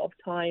be a lot of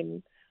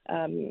time.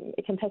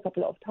 It can take up a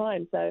lot of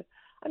time. So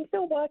I'm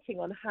still working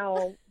on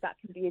how that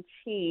can be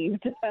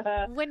achieved.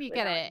 When you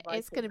get it,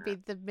 it's going to be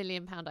the £1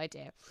 million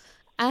idea.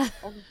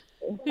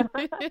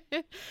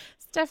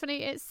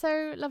 Stephanie, it's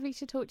so lovely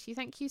to talk to you.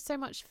 Thank you so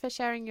much for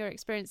sharing your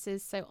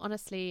experiences so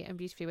honestly and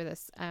beautifully with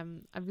us.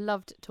 I've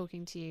loved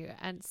talking to you.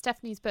 And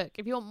Stephanie's book,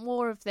 if you want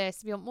more of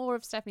this, if you want more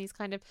of Stephanie's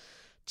kind of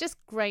just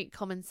great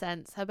common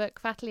sense, her book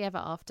Fattily Ever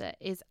After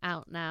is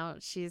out now.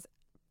 She's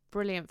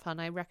brilliant fun.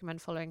 I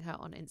recommend following her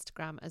on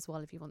Instagram as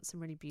well if you want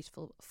some really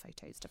beautiful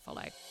photos to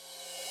follow.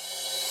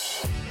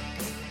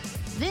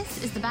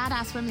 This is the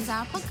Badass Women's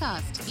Hour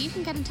podcast. You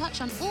can get in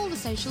touch on all the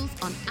socials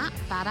on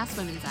 @Badass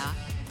Women's Hour.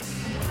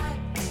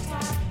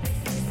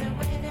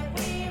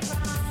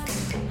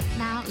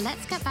 Now,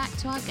 let's get back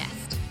to our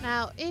guest.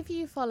 Now, if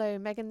you follow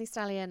Megan Thee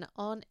Stallion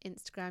on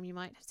Instagram, you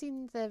might have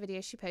seen the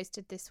video she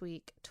posted this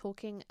week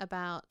talking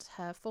about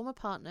her former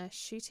partner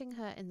shooting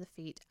her in the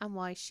feet and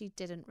why she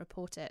didn't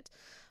report it.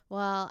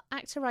 Well,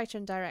 actor, writer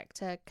and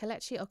director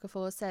Kelechi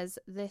Okafor says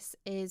this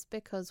is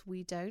because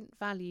we don't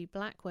value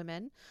black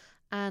women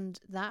and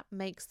that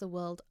makes the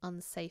world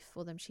unsafe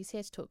for them. She's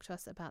here to talk to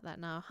us about that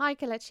now. Hi,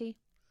 Kelechi.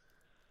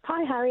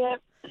 Hi,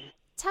 Harriet.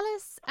 Tell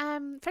us,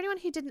 for anyone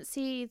who didn't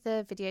see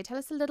the video, tell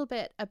us a little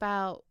bit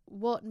about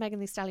what Megan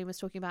Thee Stallion was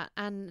talking about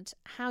and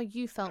how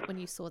you felt when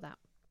you saw that.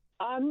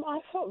 I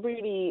felt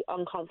really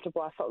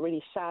uncomfortable. I felt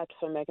really sad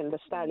for Megan Thee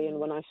Stallion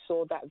when I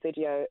saw that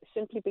video,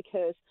 simply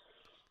because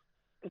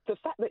the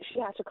fact that she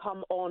had to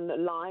come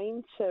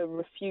online to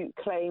refute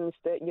claims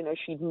that,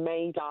 she'd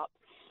made up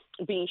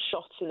being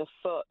shot in the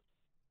foot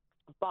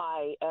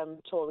by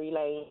Tory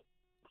Lanez,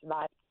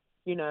 like,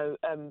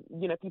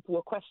 people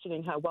were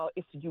questioning her. Well,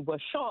 if you were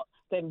shot,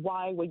 then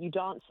why were you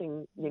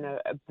dancing,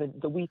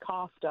 the week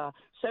after?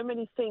 So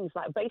many things,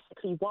 like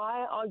basically,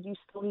 why are you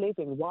still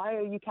living? Why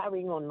are you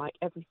carrying on like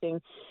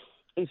everything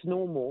is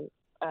normal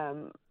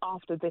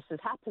after this has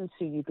happened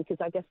to you? Because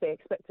I guess they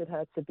expected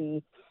her to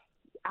be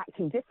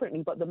acting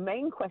differently. But the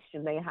main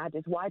question they had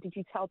is, why did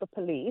you tell the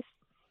police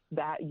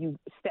that you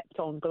stepped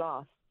on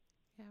glass?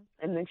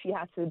 And then she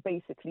had to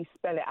basically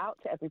spell it out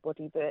to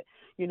everybody that,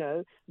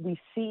 we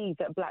see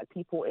that black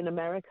people in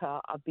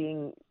America are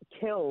being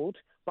killed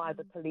by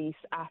the police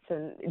at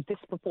a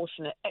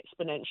disproportionate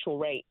exponential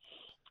rate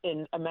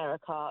in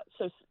America.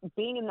 So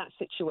being in that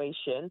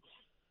situation,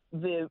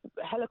 the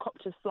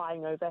helicopters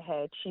flying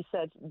overhead, she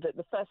said that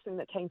the first thing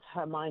that came to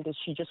her mind is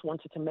she just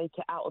wanted to make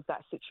it out of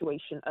that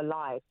situation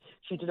alive.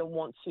 She didn't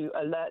want to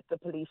alert the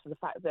police of the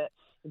fact that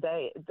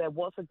there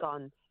was a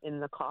gun in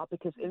the car,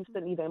 because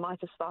instantly they might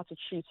have started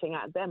shooting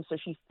at them. So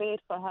she feared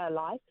for her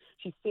life.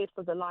 She feared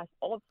for the life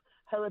of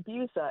her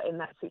abuser in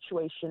that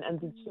situation and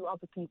the two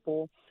other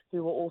people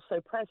who were also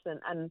present.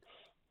 And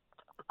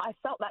I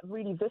felt that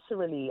really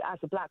viscerally as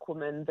a black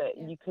woman, that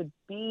you could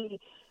be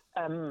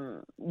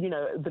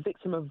the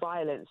victim of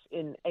violence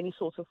in any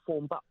sort of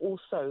form, but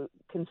also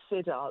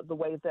consider the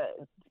way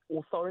that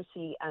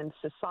authority and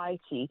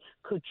society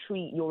could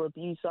treat your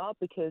abuser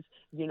because,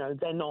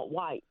 they're not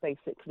white,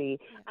 basically.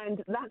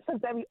 And that's a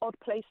very odd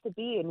place to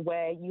be in,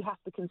 where you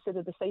have to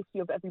consider the safety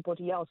of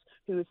everybody else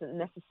who isn't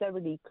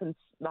necessarily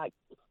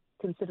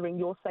considering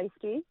your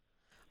safety.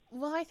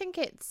 Well, I think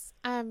it's...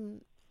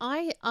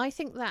 I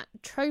think that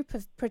trope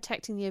of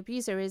protecting the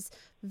abuser is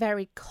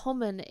very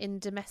common in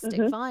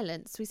domestic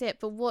violence. We see it,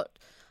 but what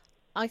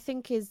I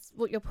think is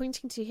what you're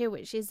pointing to here,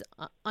 which is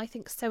I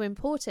think so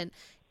important,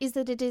 is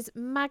that it is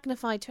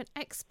magnified to an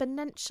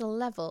exponential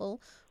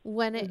level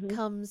when it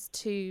comes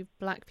to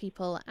black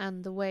people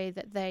and the way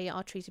that they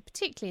are treated,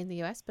 particularly in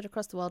the US, but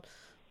across the world,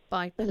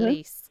 by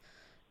police.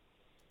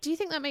 Do you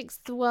think that makes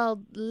the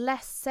world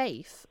less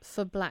safe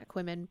for black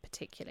women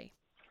particularly?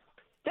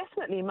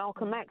 Definitely.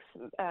 Malcolm X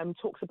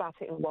talks about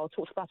it in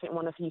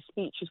one of his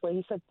speeches, where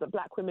he said that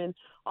black women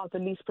are the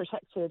least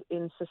protected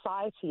in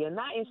society. And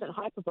that isn't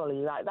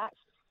hyperbole. Like, that's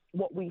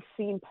what we've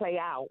seen play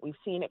out. We've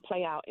seen it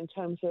play out in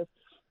terms of,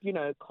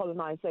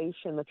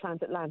 colonization, the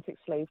transatlantic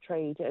slave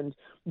trade, and,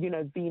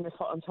 Venus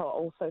Hottentot,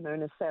 also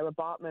known as Sarah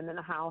Baartman, and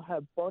how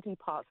her body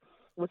parts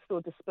were still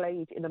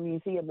displayed in a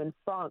museum in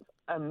France,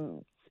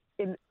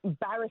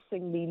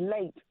 embarrassingly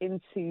late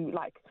into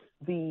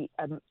the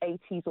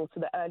 80s or to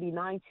the early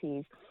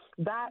 90s.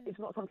 That is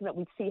not something that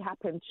we'd see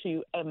happen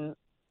to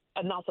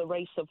another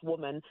race of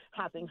woman,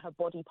 having her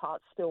body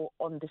parts still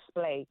on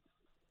display,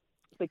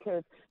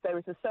 because there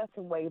is a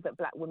certain way that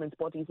black women's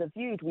bodies are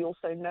viewed. We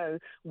also know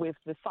with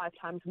the 5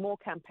 Times More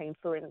campaign,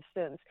 for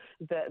instance,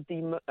 that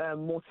the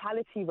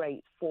mortality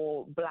rate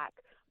for black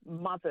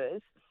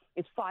mothers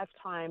is 5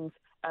 times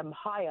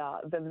higher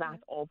than that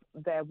of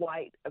their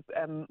white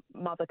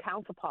mother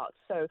counterparts.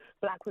 So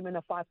black women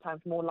are 5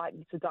 times more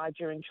likely to die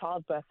during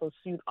childbirth or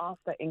soon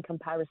after in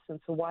comparison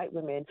to white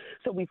women.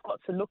 So we've got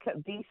to look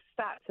at these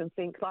stats and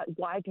think,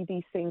 why do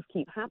these things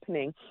keep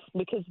happening?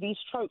 Because these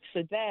tropes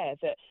are there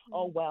that,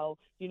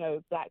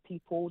 black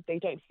people, they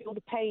don't feel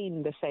the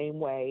pain the same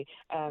way.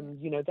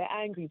 They're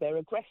angry, they're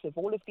aggressive.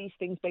 All of these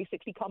things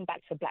basically come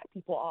back to black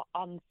people are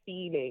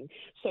unfeeling.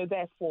 So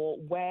therefore,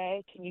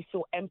 where can you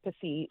feel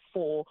empathy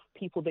for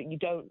people that you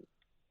don't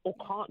or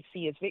can't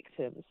see as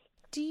victims?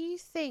 Do you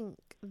think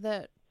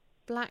that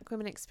black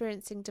women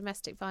experiencing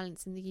domestic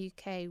violence in the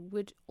UK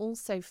would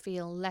also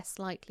feel less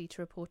likely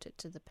to report it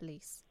to the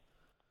police?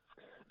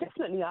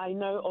 Definitely. I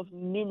know of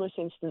numerous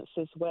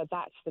instances where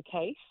that's the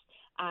case.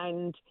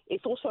 And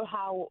it's also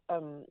how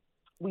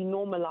we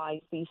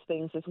normalise these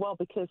things as well,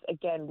 because,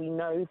 again, we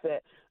know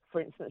that,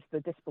 for instance, the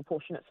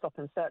disproportionate stop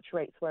and search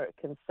rates where it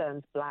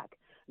concerns black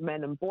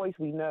men and boys,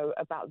 we know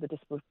about the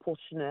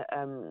disproportionate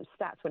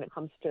stats when it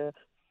comes to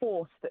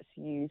force that's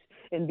used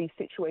in these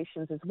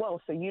situations as well.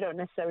 So you don't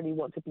necessarily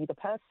want to be the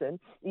person,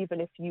 even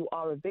if you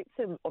are a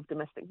victim of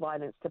domestic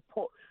violence, to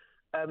put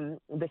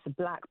this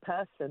black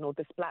person or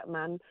this black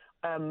man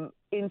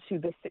into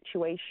this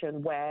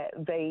situation where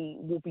they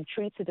will be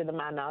treated in a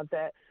manner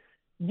that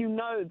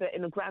that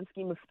in the grand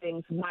scheme of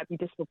things might be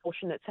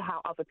disproportionate to how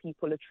other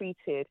people are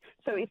treated.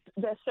 So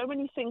there's so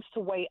many things to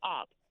weigh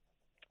up,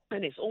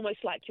 and it's almost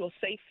like your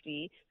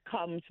safety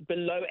comes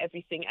below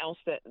everything else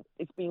that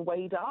is being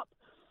weighed up.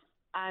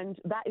 And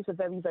that is a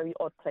very, very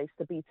odd place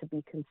to be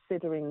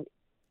considering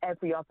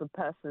every other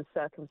person's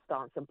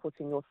circumstance and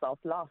putting yourself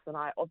last. And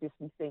I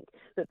obviously think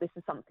that this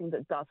is something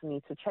that does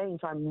need to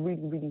change. I'm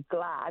really, really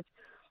glad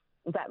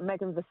that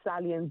Megan Thee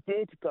Stallion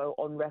did go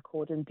on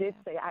record and did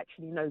say,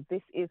 actually, no,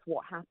 this is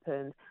what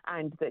happened,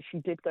 and that she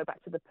did go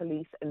back to the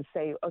police and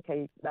say,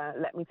 okay,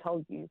 let me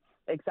tell you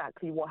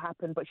exactly what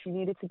happened. But she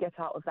needed to get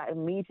out of that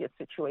immediate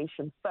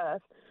situation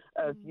first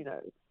of,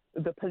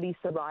 the police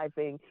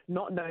arriving,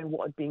 not knowing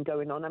what had been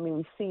going on. I mean,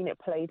 we've seen it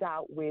played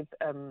out with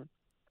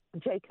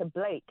Jacob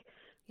Blake,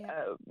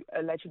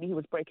 allegedly he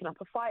was breaking up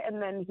a fight,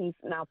 and then he's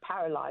now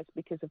paralyzed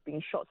because of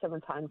being shot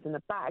 7 times in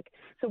the back.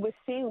 So we're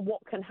seeing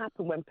what can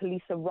happen when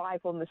police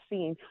arrive on the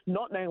scene,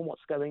 not knowing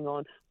what's going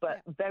on,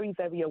 but very,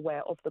 very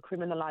aware of the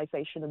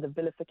criminalization and the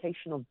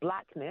vilification of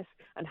blackness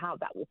and how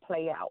that will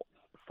play out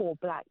for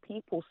black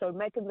people. So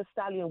Megan Thee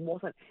Stallion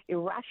wasn't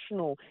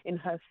irrational in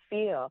her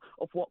fear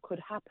of what could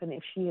happen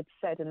if she had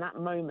said in that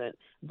moment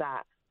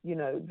that, you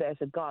know,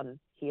 there's a gun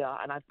here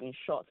and I've been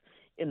shot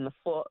in the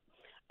foot.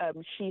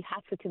 She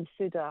had to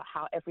consider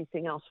how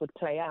everything else would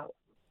play out.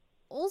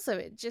 Also,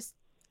 it just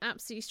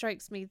absolutely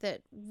strikes me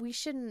that we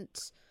should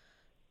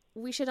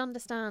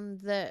understand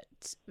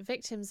that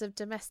victims of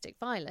domestic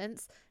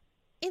violence,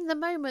 in the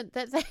moment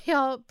that they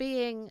are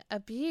being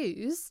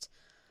abused,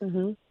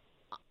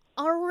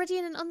 are already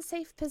in an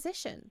unsafe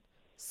position.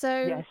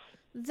 So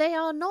they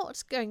are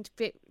not going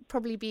to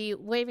probably be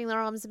waving their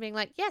arms and being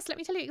like, yes, let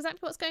me tell you exactly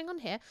what's going on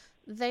here.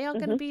 They are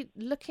going to be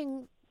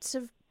looking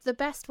to the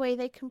best way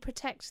they can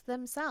protect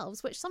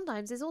themselves, which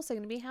sometimes is also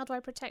going to be, how do I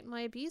protect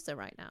my abuser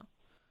right now?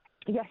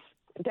 Yes,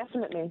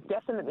 definitely.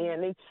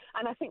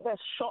 And I think there's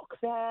shock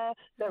there.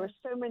 There are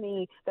so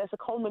many, there's a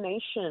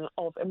culmination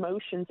of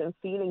emotions and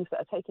feelings that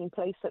are taking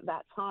place at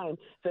that time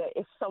that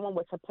if someone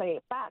were to play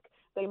it back,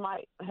 they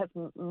might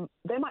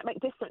make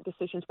different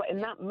decisions. But in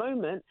that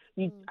moment,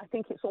 I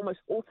think it's almost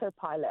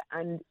autopilot,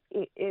 and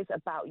it is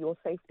about your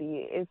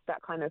safety. It is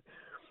that kind of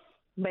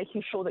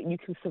making sure that you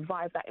can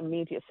survive that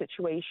immediate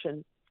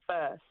situation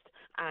first,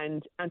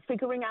 and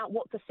figuring out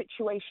what the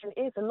situation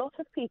is. A lot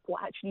of people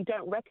actually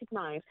don't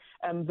recognize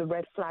the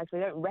red flags.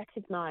 They don't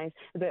recognize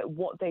that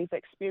what they've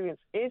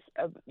experienced is,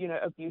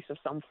 abuse of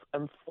some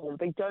form.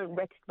 They don't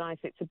recognize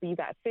it to be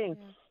that thing.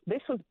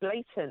 This was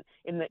blatant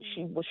in that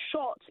she was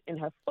shot in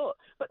her foot,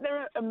 but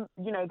there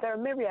are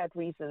myriad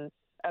reasons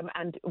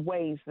and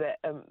ways that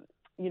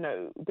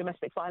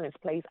domestic violence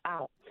plays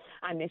out,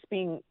 and it's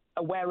being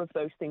aware of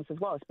those things as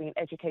well. It's being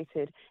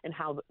educated in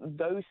how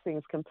those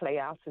things can play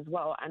out as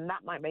well, and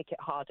that might make it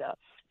harder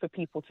for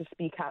people to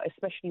speak out,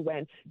 especially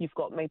when you've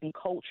got maybe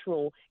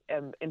cultural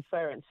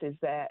inferences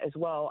there as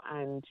well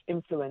and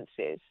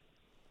influences.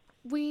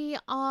 Do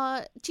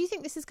you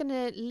think this is going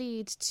to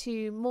lead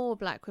to more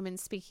black women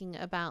speaking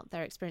about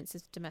their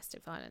experiences of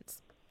domestic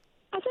violence?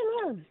 I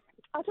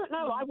don't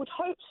know. I would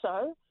hope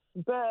so,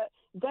 but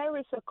there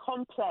is a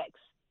complex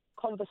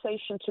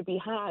conversation to be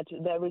had.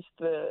 There is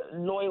the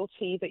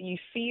loyalty that you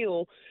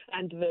feel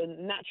and the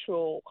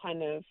natural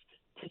kind of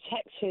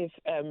protective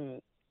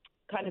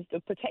the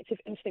protective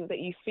instinct that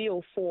you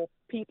feel for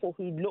people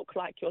who look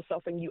like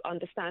yourself, and you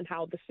understand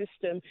how the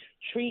system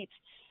treats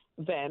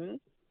them,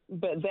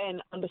 but then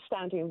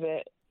understanding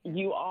that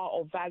you are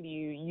of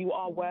value, you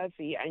are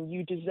worthy, and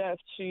you deserve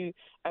to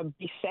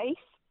be safe.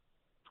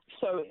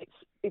 So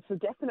it's a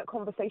definite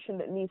conversation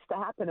that needs to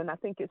happen, and I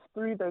think it's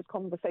through those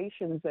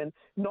conversations and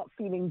not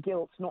feeling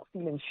guilt, not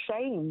feeling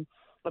shame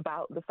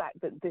about the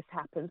fact that this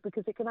happens,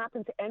 because it can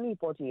happen to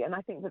anybody. And I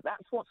think that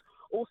that's what's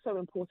also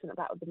important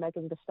about the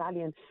Megan Thee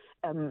Stallion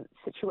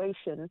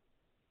situation,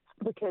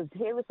 because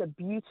here is a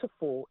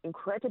beautiful,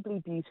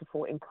 incredibly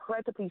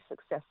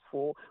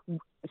successful,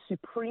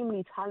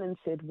 supremely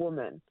talented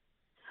woman.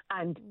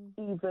 And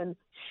even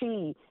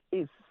she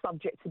is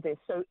subject to this.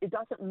 So it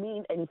doesn't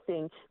mean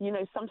anything.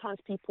 Sometimes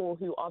people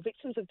who are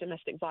victims of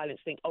domestic violence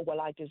think, oh, well,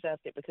 I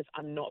deserved it because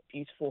I'm not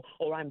beautiful,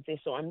 or I'm this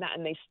or I'm that.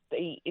 And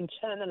they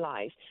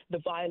internalize the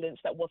violence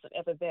that wasn't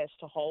ever theirs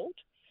to hold.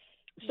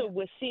 So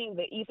we're seeing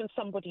that even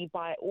somebody,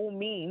 by all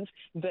means,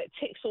 that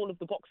ticks all of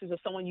the boxes of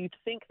someone you'd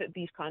think that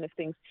these kind of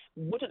things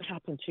wouldn't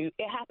happen to,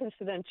 it happens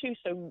to them too.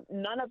 So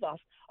none of us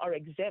are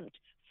exempt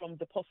from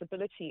the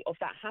possibility of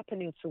that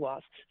happening to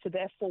us. So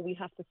therefore, we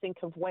have to think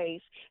of ways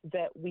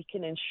that we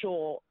can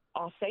ensure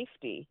our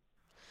safety.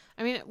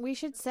 I mean, we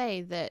should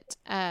say that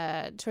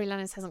Tory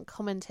Lanez hasn't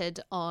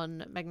commented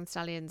on Megan Thee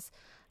Stallion's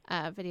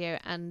video,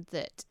 and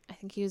that I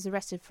think he was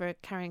arrested for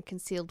carrying a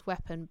concealed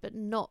weapon, but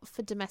not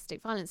for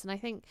domestic violence. And I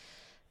think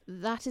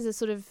that is a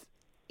sort of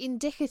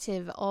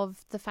indicative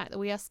of the fact that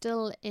we are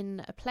still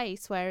in a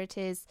place where it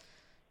is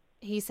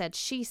he said,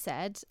 she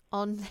said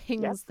on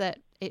things that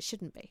it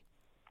shouldn't be.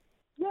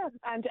 Yeah,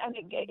 and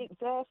it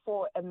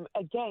therefore,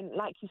 again,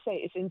 like you say,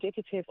 it's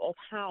indicative of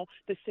how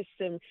the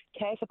system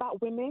cares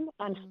about women,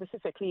 and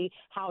specifically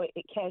how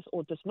it cares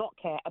or does not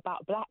care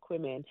about black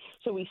women.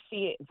 So we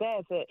see it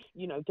there that,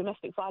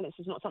 domestic violence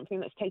is not something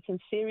that's taken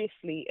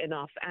seriously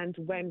enough. And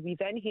when we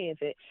then hear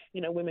that,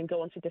 women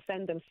go on to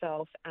defend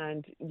themselves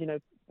and,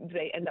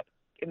 they end up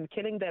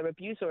killing their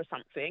abuser or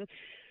something,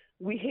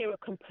 we hear a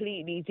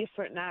completely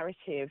different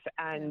narrative.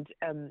 And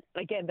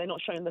again, they're not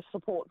showing the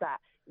support that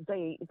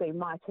they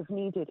might have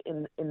needed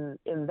in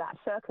that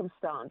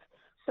circumstance.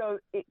 So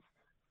it's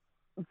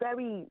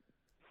very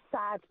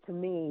sad to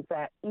me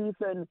that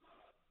even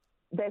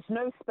there's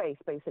no space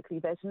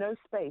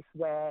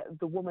where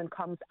the woman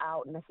comes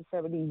out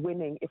necessarily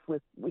winning if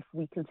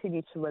we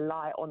continue to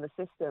rely on the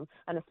system.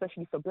 And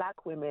especially for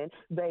black women,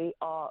 they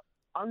are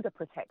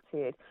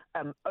underprotected,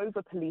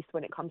 over-policed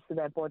when it comes to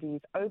their bodies,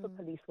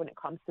 over-policed when it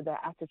comes to their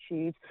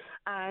attitudes.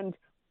 And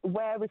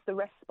where is the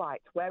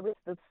respite? Where is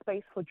the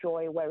space for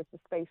joy? Where is the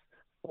space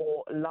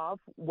for love?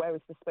 Where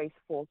is the space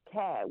for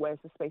care? Where is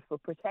the space for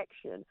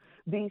protection?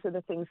 These are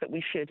the things that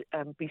we should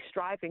be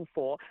striving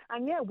for.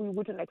 And yeah, we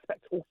wouldn't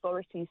expect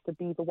authorities to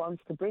be the ones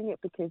to bring it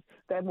because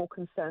they're more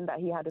concerned that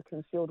he had a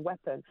concealed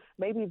weapon.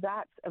 Maybe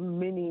that's a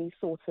mini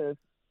sort of,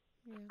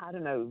 I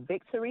don't know,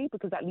 victory,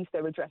 because at least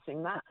they're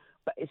addressing that.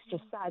 But it's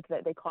just sad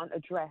that they can't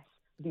address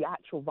the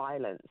actual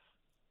violence.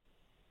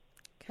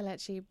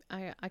 Kelechi,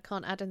 I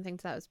can't add anything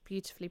to that. It was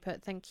beautifully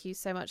put. Thank you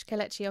so much.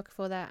 Kelechi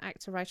Okafor, their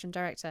actor, writer and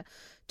director,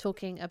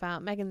 talking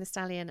about Megan Thee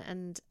Stallion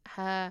and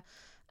her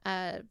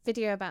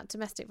video about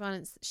domestic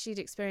violence she'd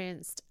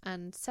experienced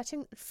and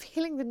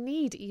feeling the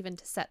need even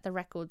to set the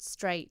record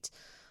straight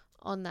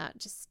on that.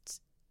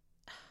 Just,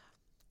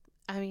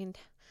 I mean,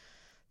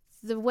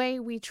 the way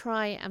we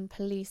try and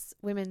police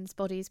women's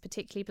bodies,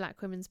 particularly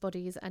black women's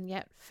bodies, and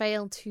yet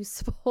fail to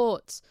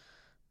support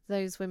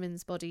those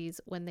women's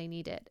bodies when they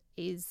need it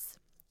is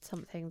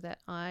something that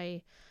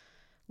I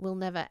will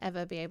never,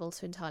 ever be able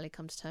to entirely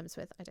come to terms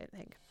with, I don't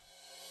think.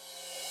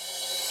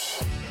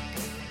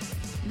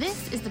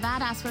 This is the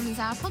Badass Women's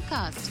Hour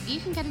podcast. You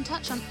can get in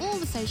touch on all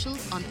the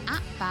socials on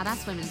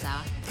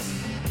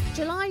 @BadassWomen'sHour.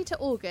 July to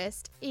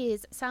August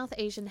is South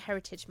Asian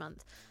Heritage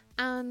Month.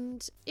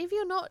 And if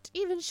you're not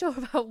even sure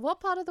about what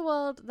part of the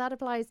world that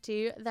applies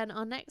to, then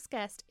our next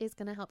guest is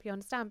going to help you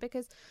understand,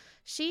 because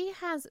she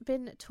has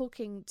been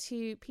talking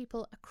to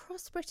people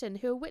across Britain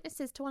who are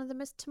witnesses to one of the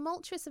most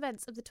tumultuous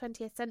events of the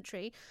 20th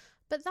century.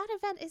 But that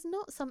event is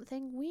not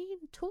something we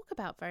talk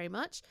about very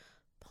much,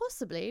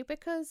 possibly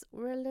because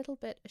we're a little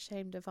bit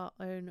ashamed of our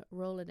own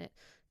role in it.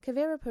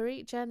 Kavira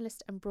Puri,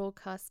 journalist and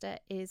broadcaster,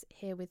 is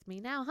here with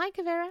me now. Hi,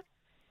 Kavira.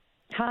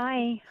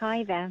 Hi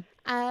there.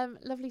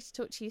 Lovely to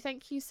talk to you.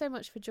 Thank you so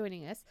much for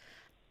joining us.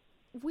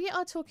 We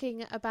are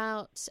talking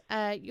about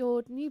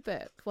your new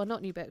book, well,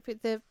 not new book,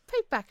 but the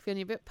paperback of your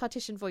new book,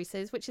 Partition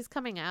Voices, which is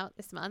coming out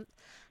this month.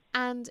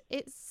 And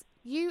it's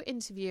you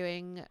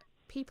interviewing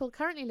people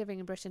currently living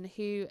in Britain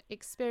who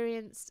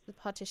experienced the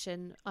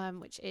partition,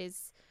 which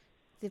is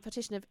the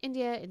partition of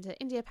India into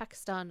India,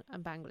 Pakistan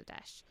and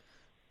Bangladesh.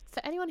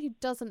 For anyone who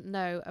doesn't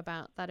know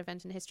about that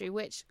event in history,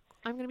 which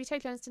I'm going to be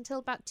totally honest, until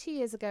about 2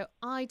 years ago,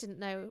 I didn't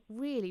know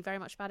really very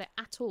much about it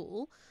at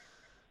all.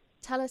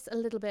 Tell us a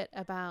little bit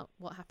about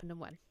what happened and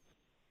when.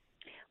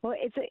 Well,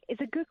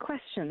 it's a good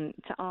question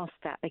to ask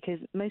that, because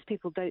most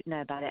people don't know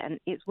about it, and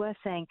it's worth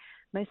saying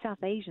most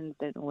South Asians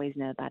don't always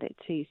know about it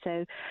too.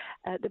 So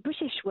the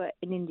British were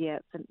in India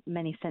for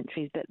many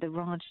centuries, but the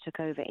Raj took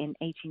over in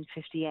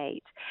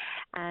 1858.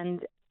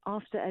 And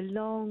after a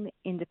long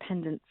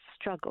independence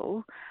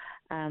struggle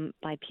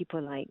by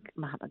people like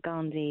Mahatma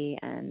Gandhi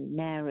and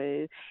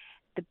Nehru,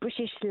 the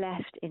British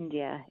left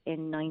India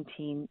in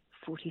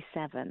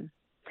 1947.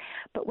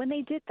 But when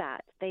they did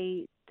that,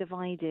 they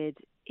divided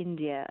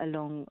India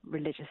along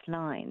religious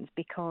lines,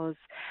 because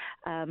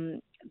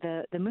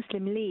the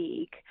Muslim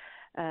League,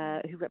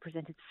 who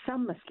represented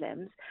some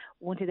Muslims,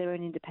 wanted their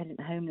own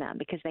independent homeland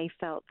because they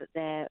felt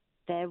that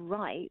their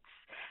rights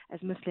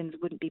as Muslims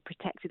wouldn't be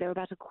protected. There were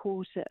about a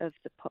quarter of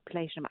the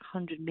population, about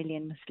 100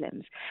 million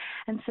Muslims.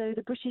 And so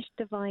the British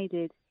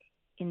divided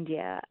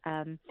India.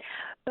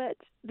 But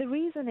the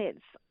reason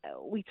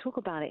we talk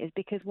about it is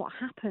because what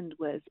happened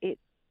was it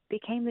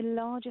became the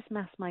largest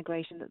mass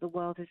migration that the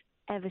world has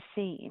ever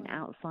seen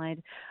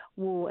outside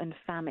war and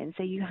famine.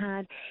 So you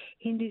had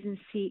Hindus and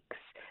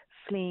Sikhs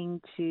fleeing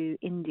to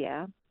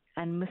India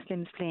and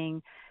Muslims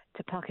fleeing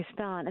to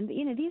Pakistan. And,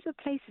 these were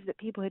places that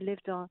people had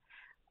lived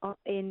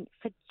in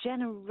for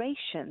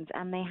generations,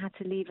 and they had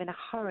to leave in a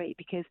hurry,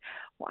 because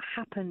what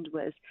happened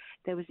was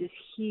there was this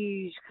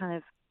huge kind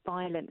of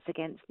violence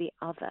against the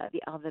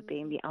other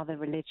being the other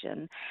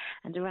religion,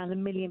 and around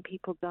 1 million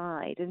people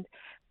died. And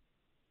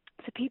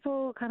so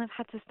people kind of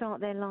had to start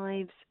their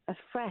lives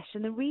afresh.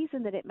 And the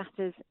reason that it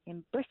matters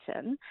in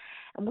Britain,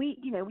 and we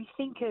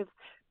think of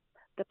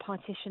the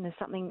partition as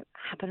something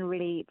happened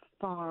really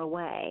far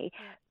away,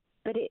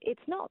 but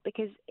it's not,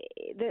 because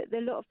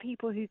the lot of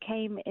people who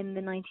came in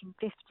the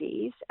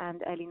 1950s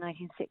and early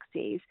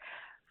 1960s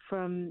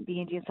from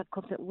the Indian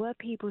subcontinent were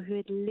people who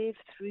had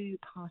lived through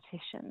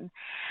partition.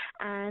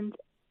 And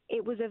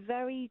it was a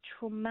very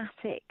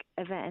traumatic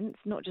event,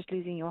 not just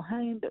losing your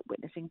home, but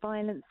witnessing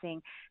violence,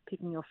 seeing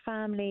people in your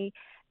family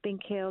being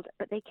killed.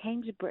 But they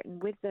came to Britain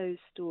with those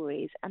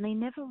stories, and they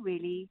never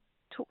really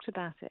talked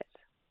about it.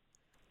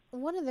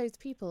 One of those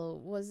people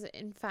was,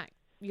 in fact,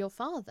 your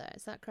father.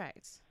 Is that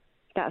correct?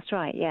 That's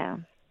right, yeah.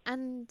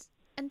 And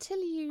until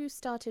you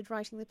started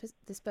writing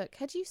this book,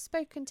 had you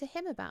spoken to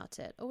him about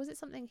it, or was it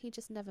something he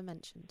just never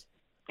mentioned?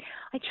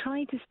 I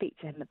tried to speak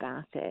to him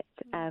about it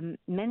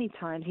many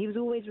times. He was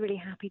always really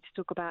happy to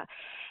talk about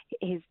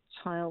his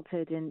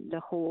childhood in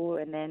Lahore,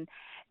 and then,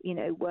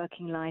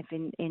 working life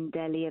in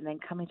Delhi, and then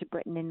coming to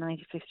Britain in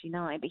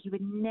 1959. But he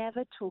would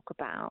never talk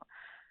about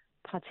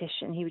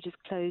partition. He would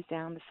just close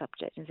down the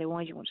subject and say,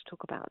 why do you want to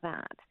talk about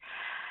that?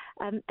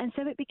 And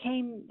so it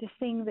became this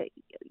thing that,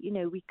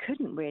 we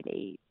couldn't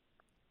really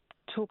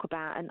talk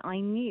about, and I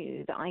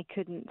knew that I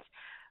couldn't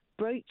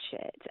broach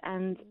it.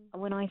 And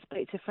when I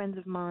spoke to friends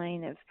of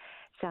mine of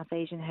South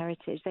Asian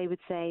heritage, they would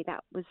say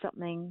that was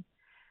something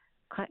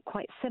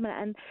quite similar.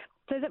 And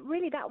so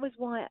that was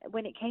why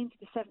when it came to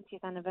the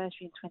 70th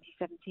anniversary in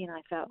 2017,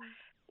 I felt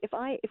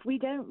if we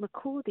don't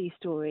record these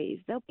stories,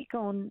 they'll be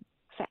gone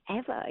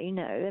forever,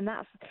 and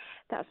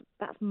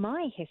that's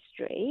my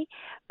history,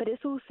 but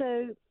it's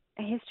also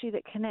a history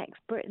that connects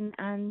Britain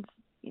and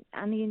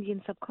the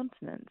Indian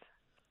subcontinent.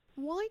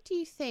 Why do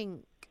you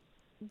think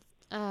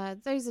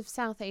those of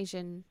South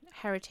Asian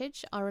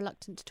heritage are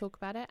reluctant to talk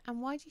about it,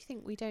 and why do you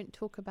think we don't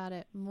talk about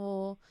it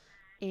more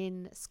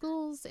in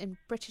schools, in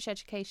British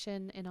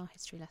education, in our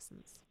history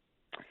lessons?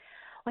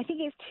 I think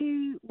it's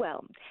two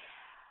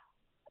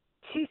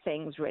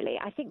things, really.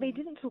 I think they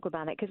didn't talk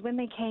about it because when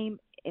they came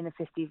in the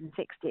 50s and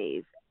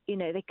 60s,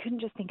 they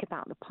couldn't just think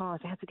about the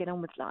past. They had to get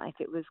on with life.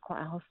 It was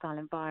quite a hostile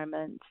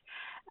environment.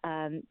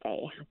 They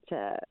had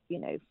to,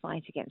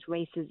 fight against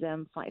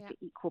racism, fight for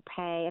equal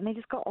pay, and they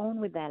just got on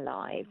with their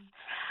lives.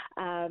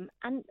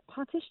 And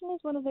partition is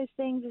one of those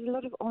things. There's a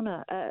lot of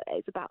honour.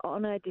 It's about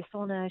honour,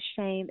 dishonour,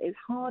 shame. It's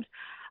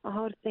a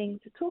hard thing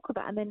to talk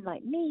about. And then,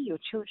 like me, your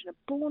children are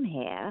born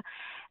here.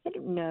 They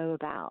don't know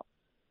about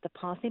the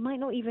past. They might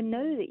not even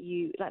know that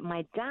like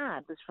my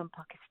dad was from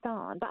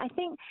Pakistan. But I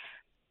think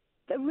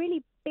the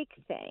really big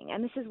thing,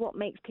 and this is what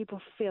makes people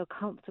feel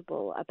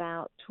comfortable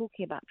about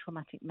talking about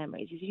traumatic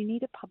memories, is you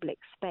need a public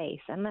space.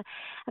 And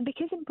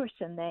because in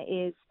Britain there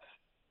is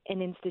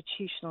an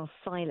institutional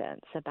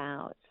silence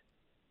about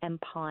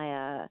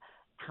empire,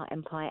 how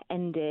empire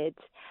ended,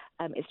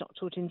 it's not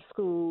taught in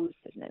schools,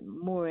 there's no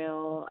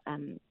memorial,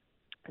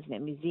 there's no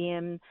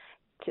museum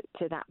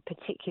to that,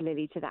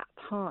 particularly to that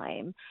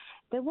time.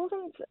 There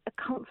wasn't a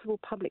comfortable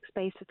public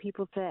space for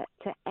people to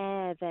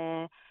air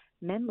their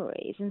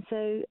memories, and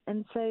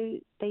so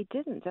they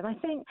didn't. And I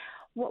think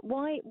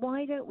why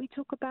don't we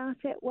talk about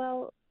it?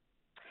 Well,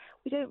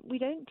 we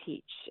don't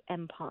teach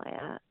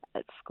empire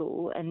at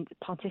school, and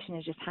partition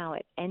is just how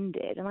it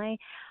ended. And I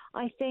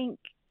think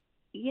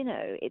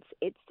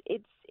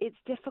it's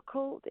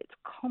difficult, it's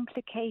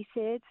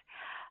complicated.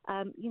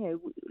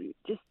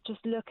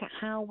 Just look at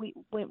how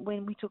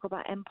when we talk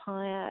about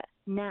empire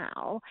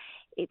now,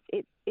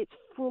 it's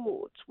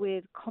fraught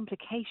with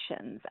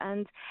complications.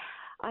 And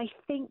I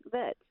think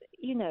that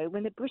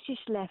when the British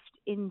left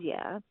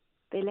India,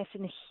 they left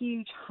in a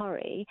huge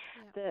hurry.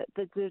 Yeah.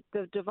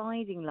 The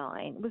dividing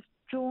line was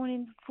drawn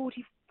in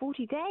 40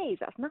 days.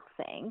 That's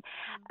nothing,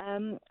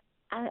 and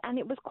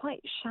it was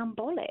quite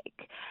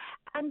shambolic.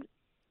 And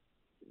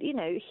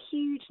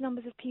huge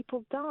numbers of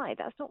people died.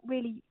 That's not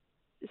really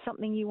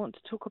something you want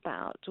to talk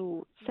about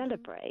or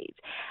celebrate.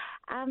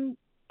 And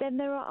then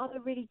there are other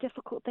really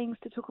difficult things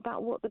to talk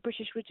about what the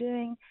British were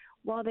doing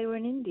while they were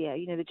in India.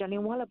 The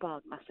Jallianwala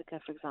Bagh massacre,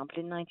 for example,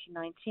 in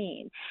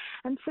 1919.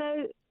 And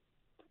so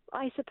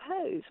I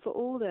suppose for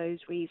all those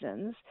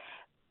reasons,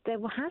 there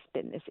has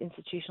been this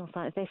institutional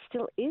silence. There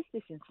still is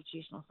this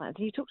institutional silence.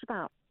 And you talked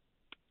about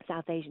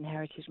South Asian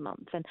Heritage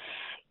Month, and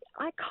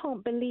I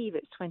can't believe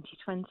it's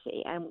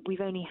 2020 and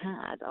we've only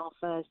had our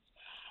first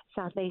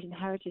South Asian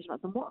Heritage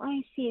Month. And what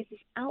I see is this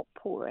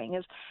outpouring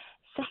of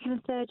second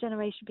and third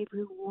generation people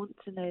who want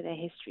to know their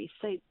history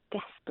so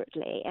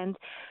desperately and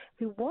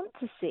who want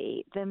to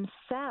see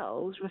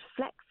themselves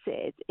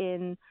reflected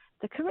in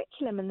the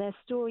curriculum and their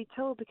story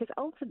told, because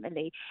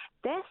ultimately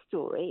their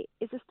story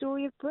is a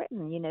story of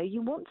Britain.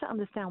 You want to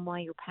understand why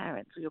your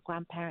parents or your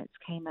grandparents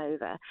came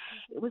over.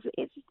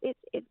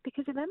 It's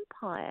because of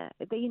empire.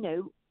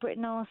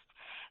 Britain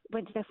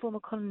went to their former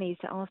colonies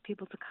to ask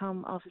people to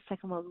come after the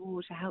Second World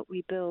War to help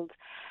rebuild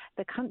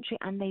the country,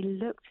 and they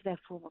looked to their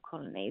former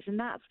colonies. And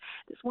that's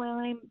why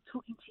I'm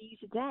talking to you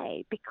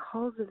today,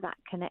 because of that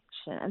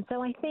connection. And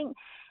so I think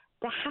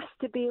there has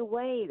to be a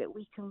way that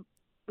we can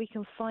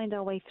find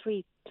our way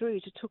through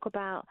to talk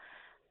about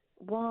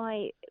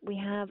why we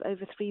have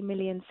over 3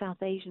 million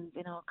South Asians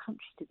in our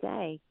country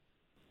today.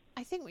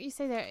 I think what you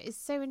say there is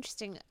so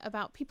interesting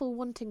about people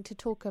wanting to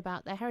talk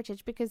about their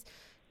heritage, because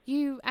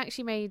you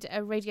actually made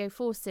a Radio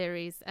 4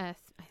 series, I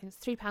think it's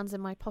 £3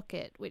 in My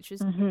Pocket, which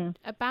was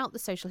about the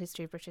social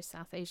history of British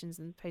South Asians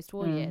in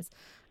post-war years.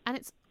 And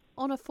it's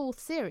on a fourth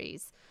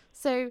series.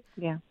 So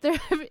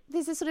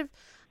there's a sort of...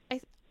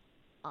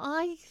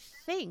 I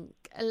think,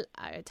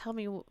 tell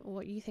me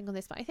what you think on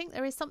this, but I think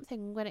there is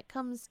something when it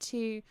comes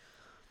to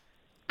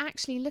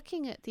actually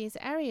looking at these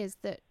areas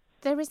that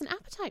there is an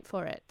appetite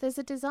for it. There's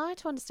a desire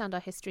to understand our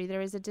history.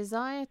 There is a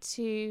desire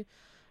to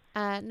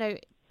know,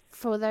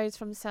 for those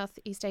from the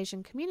Southeast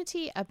Asian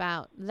community,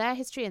 about their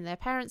history and their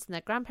parents' and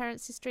their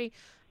grandparents' history.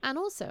 And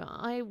also,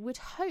 I would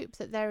hope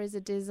that there is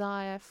a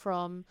desire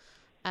from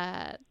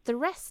the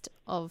rest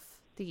of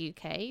the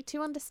UK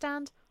to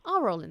understand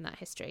our role in that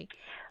history.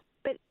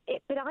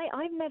 But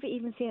I've never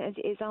even seen it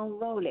as our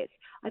role.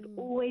 I've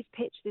always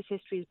pitched this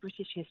history as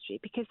British history,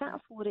 because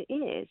that's what it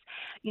is.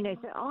 So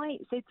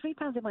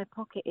 £3 in My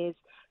Pocket is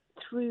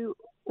through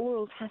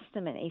oral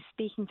testimony,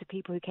 speaking to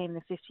people who came in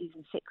the 50s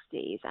and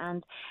 60s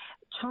and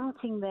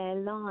charting their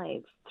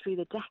lives through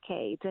the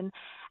decades and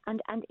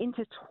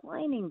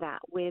intertwining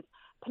that with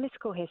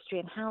political history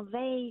and how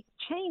they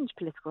changed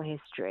political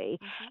history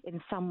in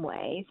some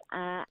ways.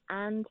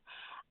 And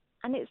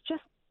it's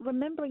just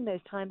remembering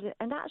those times.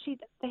 And actually,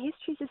 the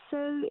histories are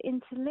so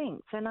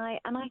interlinked. And I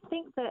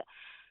think that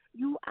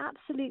you're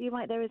absolutely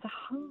right. There is a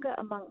hunger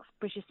amongst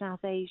British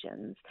South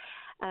Asians.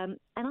 And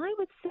I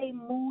would say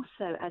more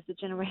so as the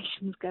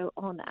generations go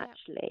on,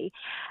 actually.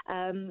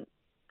 And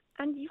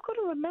you've got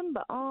to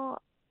remember, our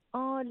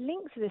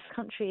link to this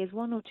country is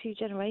 1 or 2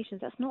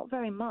 generations. That's not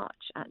very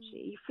much,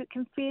 actually. It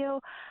can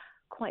feel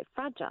quite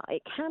fragile.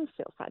 It can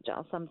feel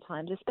fragile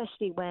sometimes,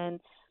 especially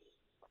when,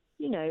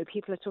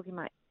 people are talking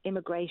about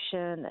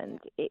immigration, and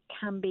it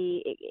can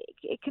be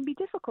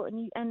difficult.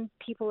 And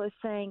people are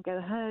saying, go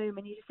home,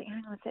 and you just think,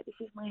 hang on a sec, this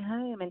is my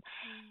home. And,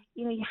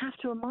 you have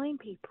to remind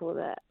people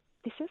that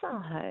this is our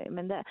home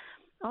and that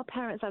our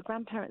parents, our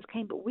grandparents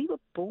came, but we were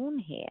born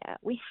here.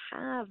 We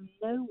have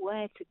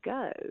nowhere to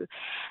go.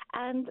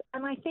 And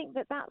I think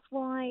that's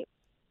why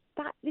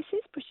this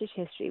is British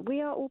history.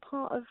 We are all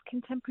part of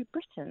contemporary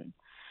Britain,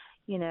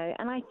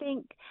 and I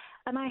think,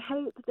 and I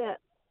hope that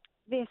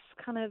this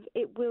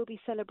it will be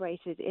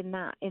celebrated in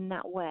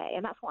that way.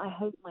 And that's what I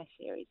hope my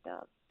series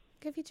does.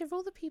 Kavita, of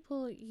all the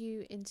people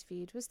you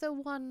interviewed, was there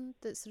one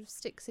that sort of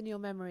sticks in your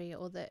memory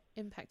or that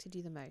impacted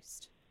you the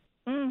most?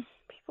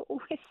 People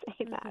always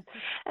say that,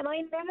 and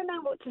I never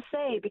know what to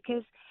say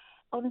because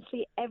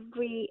honestly,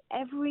 every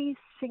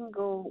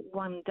single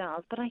one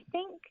does. But I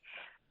think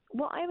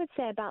what I would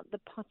say about the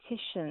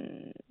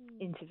partition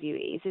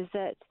interviewees is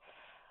that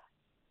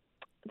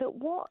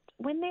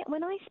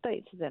when I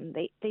spoke to them,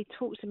 they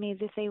talked to me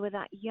as if they were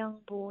that young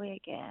boy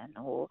again,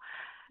 or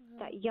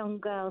that young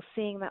girl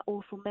seeing that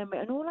awful memory.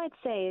 And all I'd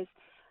say is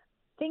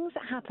things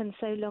that happened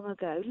so long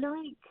ago,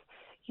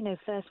 like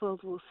First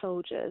World War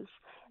soldiers.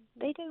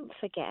 They don't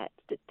forget.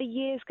 That the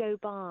years go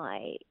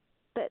by,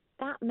 but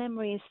that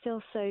memory is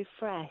still so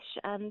fresh,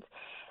 and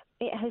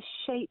it has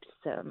shaped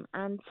them.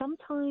 And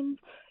sometimes,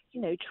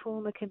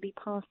 trauma can be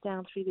passed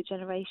down through the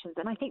generations.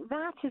 And I think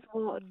that is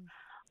what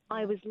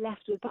I was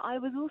left with. But I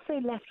was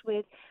also left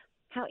with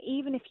how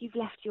even if you've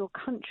left your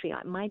country,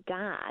 like my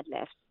dad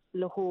left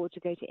Lahore to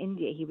go to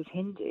India. He was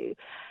Hindu.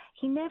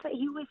 He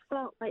always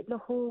felt like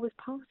Lahore was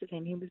part of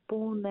him. He was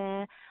born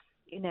there.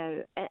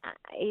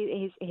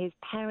 His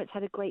parents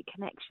had a great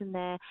connection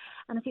there,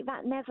 and I think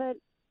that never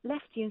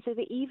left you. And so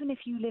that even if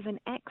you live in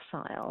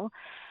exile,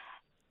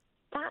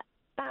 that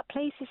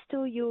place is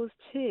still yours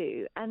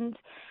too. And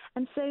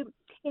so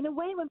in a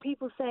way, when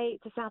people say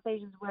to South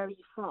Asians, "Where are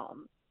you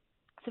from?"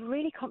 it's a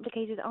really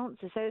complicated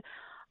answer. So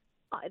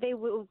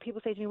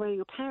people say to me, "Where are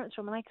your parents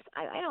from?" And I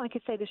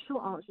could say the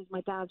short answer is my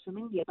dad's from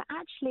India, but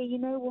actually, you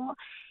know what?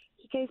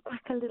 He goes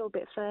back a little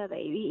bit further.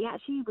 He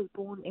actually was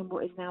born in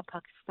what is now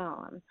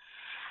Pakistan.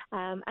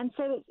 And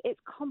so it's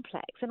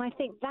complex. And I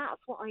think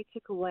that's what I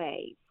took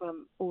away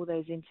from all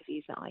those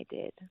interviews that I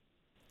did.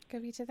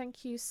 Kavita,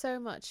 thank you so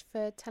much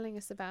for telling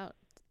us about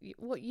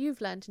what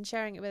you've learned and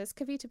sharing it with us.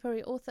 Kavita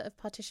Puri, author of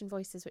Partition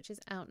Voices, which is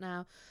out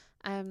now.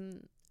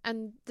 And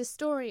the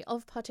story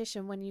of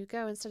partition, when you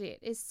go and study it,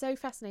 is so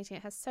fascinating.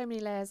 It has so many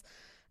layers.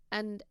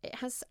 And it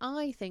has,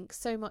 I think,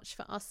 so much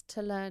for us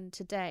to learn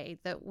today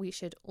that we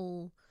should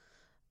all,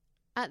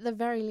 at the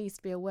very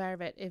least, be aware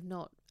of it, if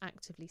not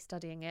actively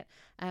studying it.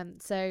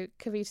 So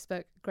Kavita's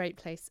book, great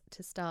place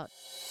to start.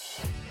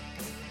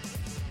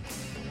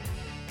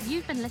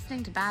 You've been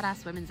listening to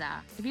Badass Women's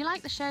Hour. If you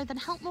like the show, then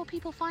help more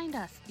people find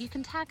us. You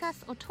can tag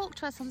us or talk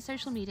to us on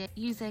social media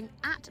using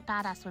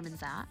 @Badass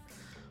Women's Hour.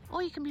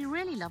 Or you can be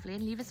really lovely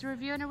and leave us a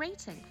review and a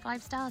rating.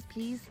 5 stars,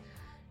 please.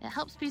 It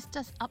helps boost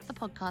us up the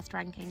podcast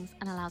rankings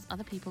and allows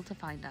other people to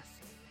find us.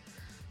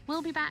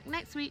 We'll be back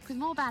next week with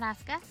more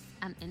badass guests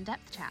and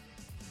in-depth chat.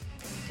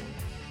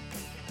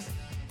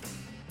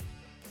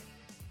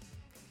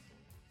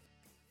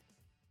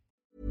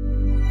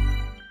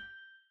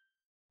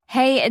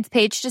 Hey, it's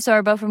Paige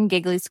DeSorbo from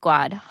Giggly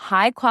Squad.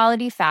 High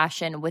quality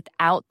fashion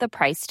without the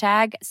price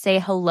tag. Say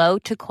hello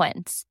to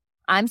Quince.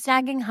 I'm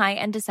snagging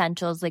high-end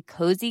essentials like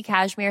cozy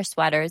cashmere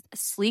sweaters,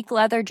 sleek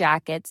leather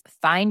jackets,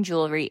 fine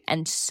jewelry,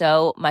 and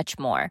so much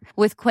more.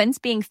 With Quince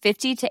being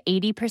 50 to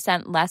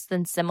 80% less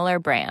than similar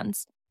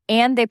brands.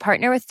 And they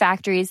partner with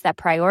factories that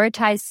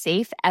prioritize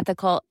safe,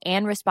 ethical,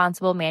 and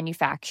responsible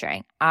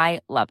manufacturing. I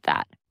love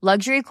that.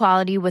 Luxury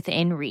quality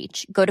within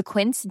reach. Go to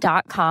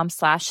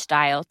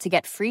quince.com/style to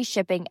get free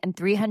shipping and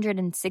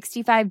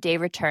 365-day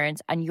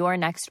returns on your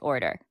next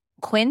order.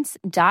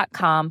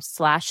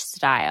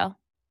 Quince.com/style.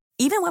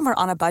 Even when we're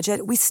on a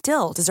budget, we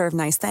still deserve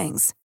nice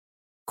things.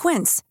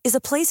 Quince is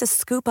a place to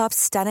scoop up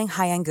stunning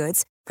high-end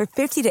goods for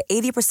 50 to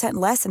 80%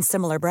 less than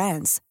similar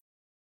brands.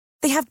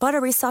 They have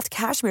buttery soft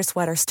cashmere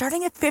sweaters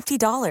starting at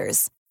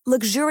 $50,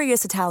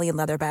 luxurious Italian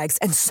leather bags,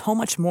 and so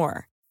much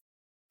more.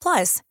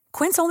 Plus,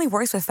 Quince only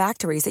works with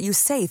factories that use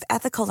safe,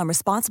 ethical, and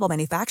responsible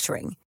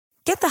manufacturing.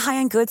 Get the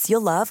high-end goods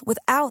you'll love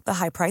without the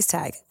high price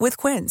tag with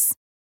Quince.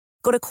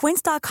 Go to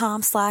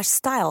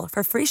quince.com/style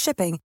for free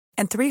shipping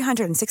and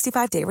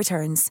 365-day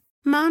returns.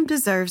 Mom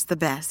deserves the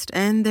best,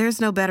 and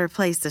there's no better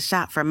place to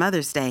shop for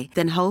Mother's Day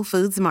than Whole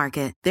Foods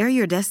Market. They're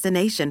your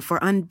destination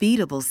for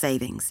unbeatable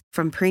savings,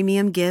 from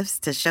premium gifts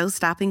to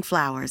show-stopping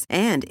flowers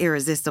and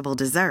irresistible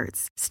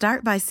desserts.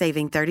 Start by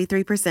saving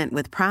 33%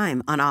 with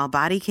Prime on all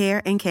body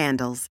care and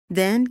candles.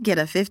 Then get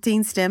a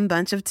 15-stem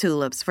bunch of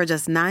tulips for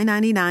just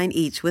 $9.99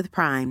 each with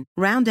Prime.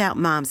 Round out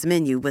Mom's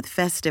menu with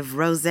festive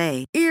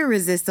rosé,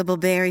 irresistible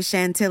berry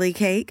chantilly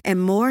cake,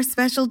 and more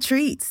special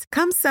treats.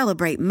 Come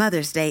celebrate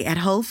Mother's Day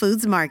at Whole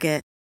Foods Market.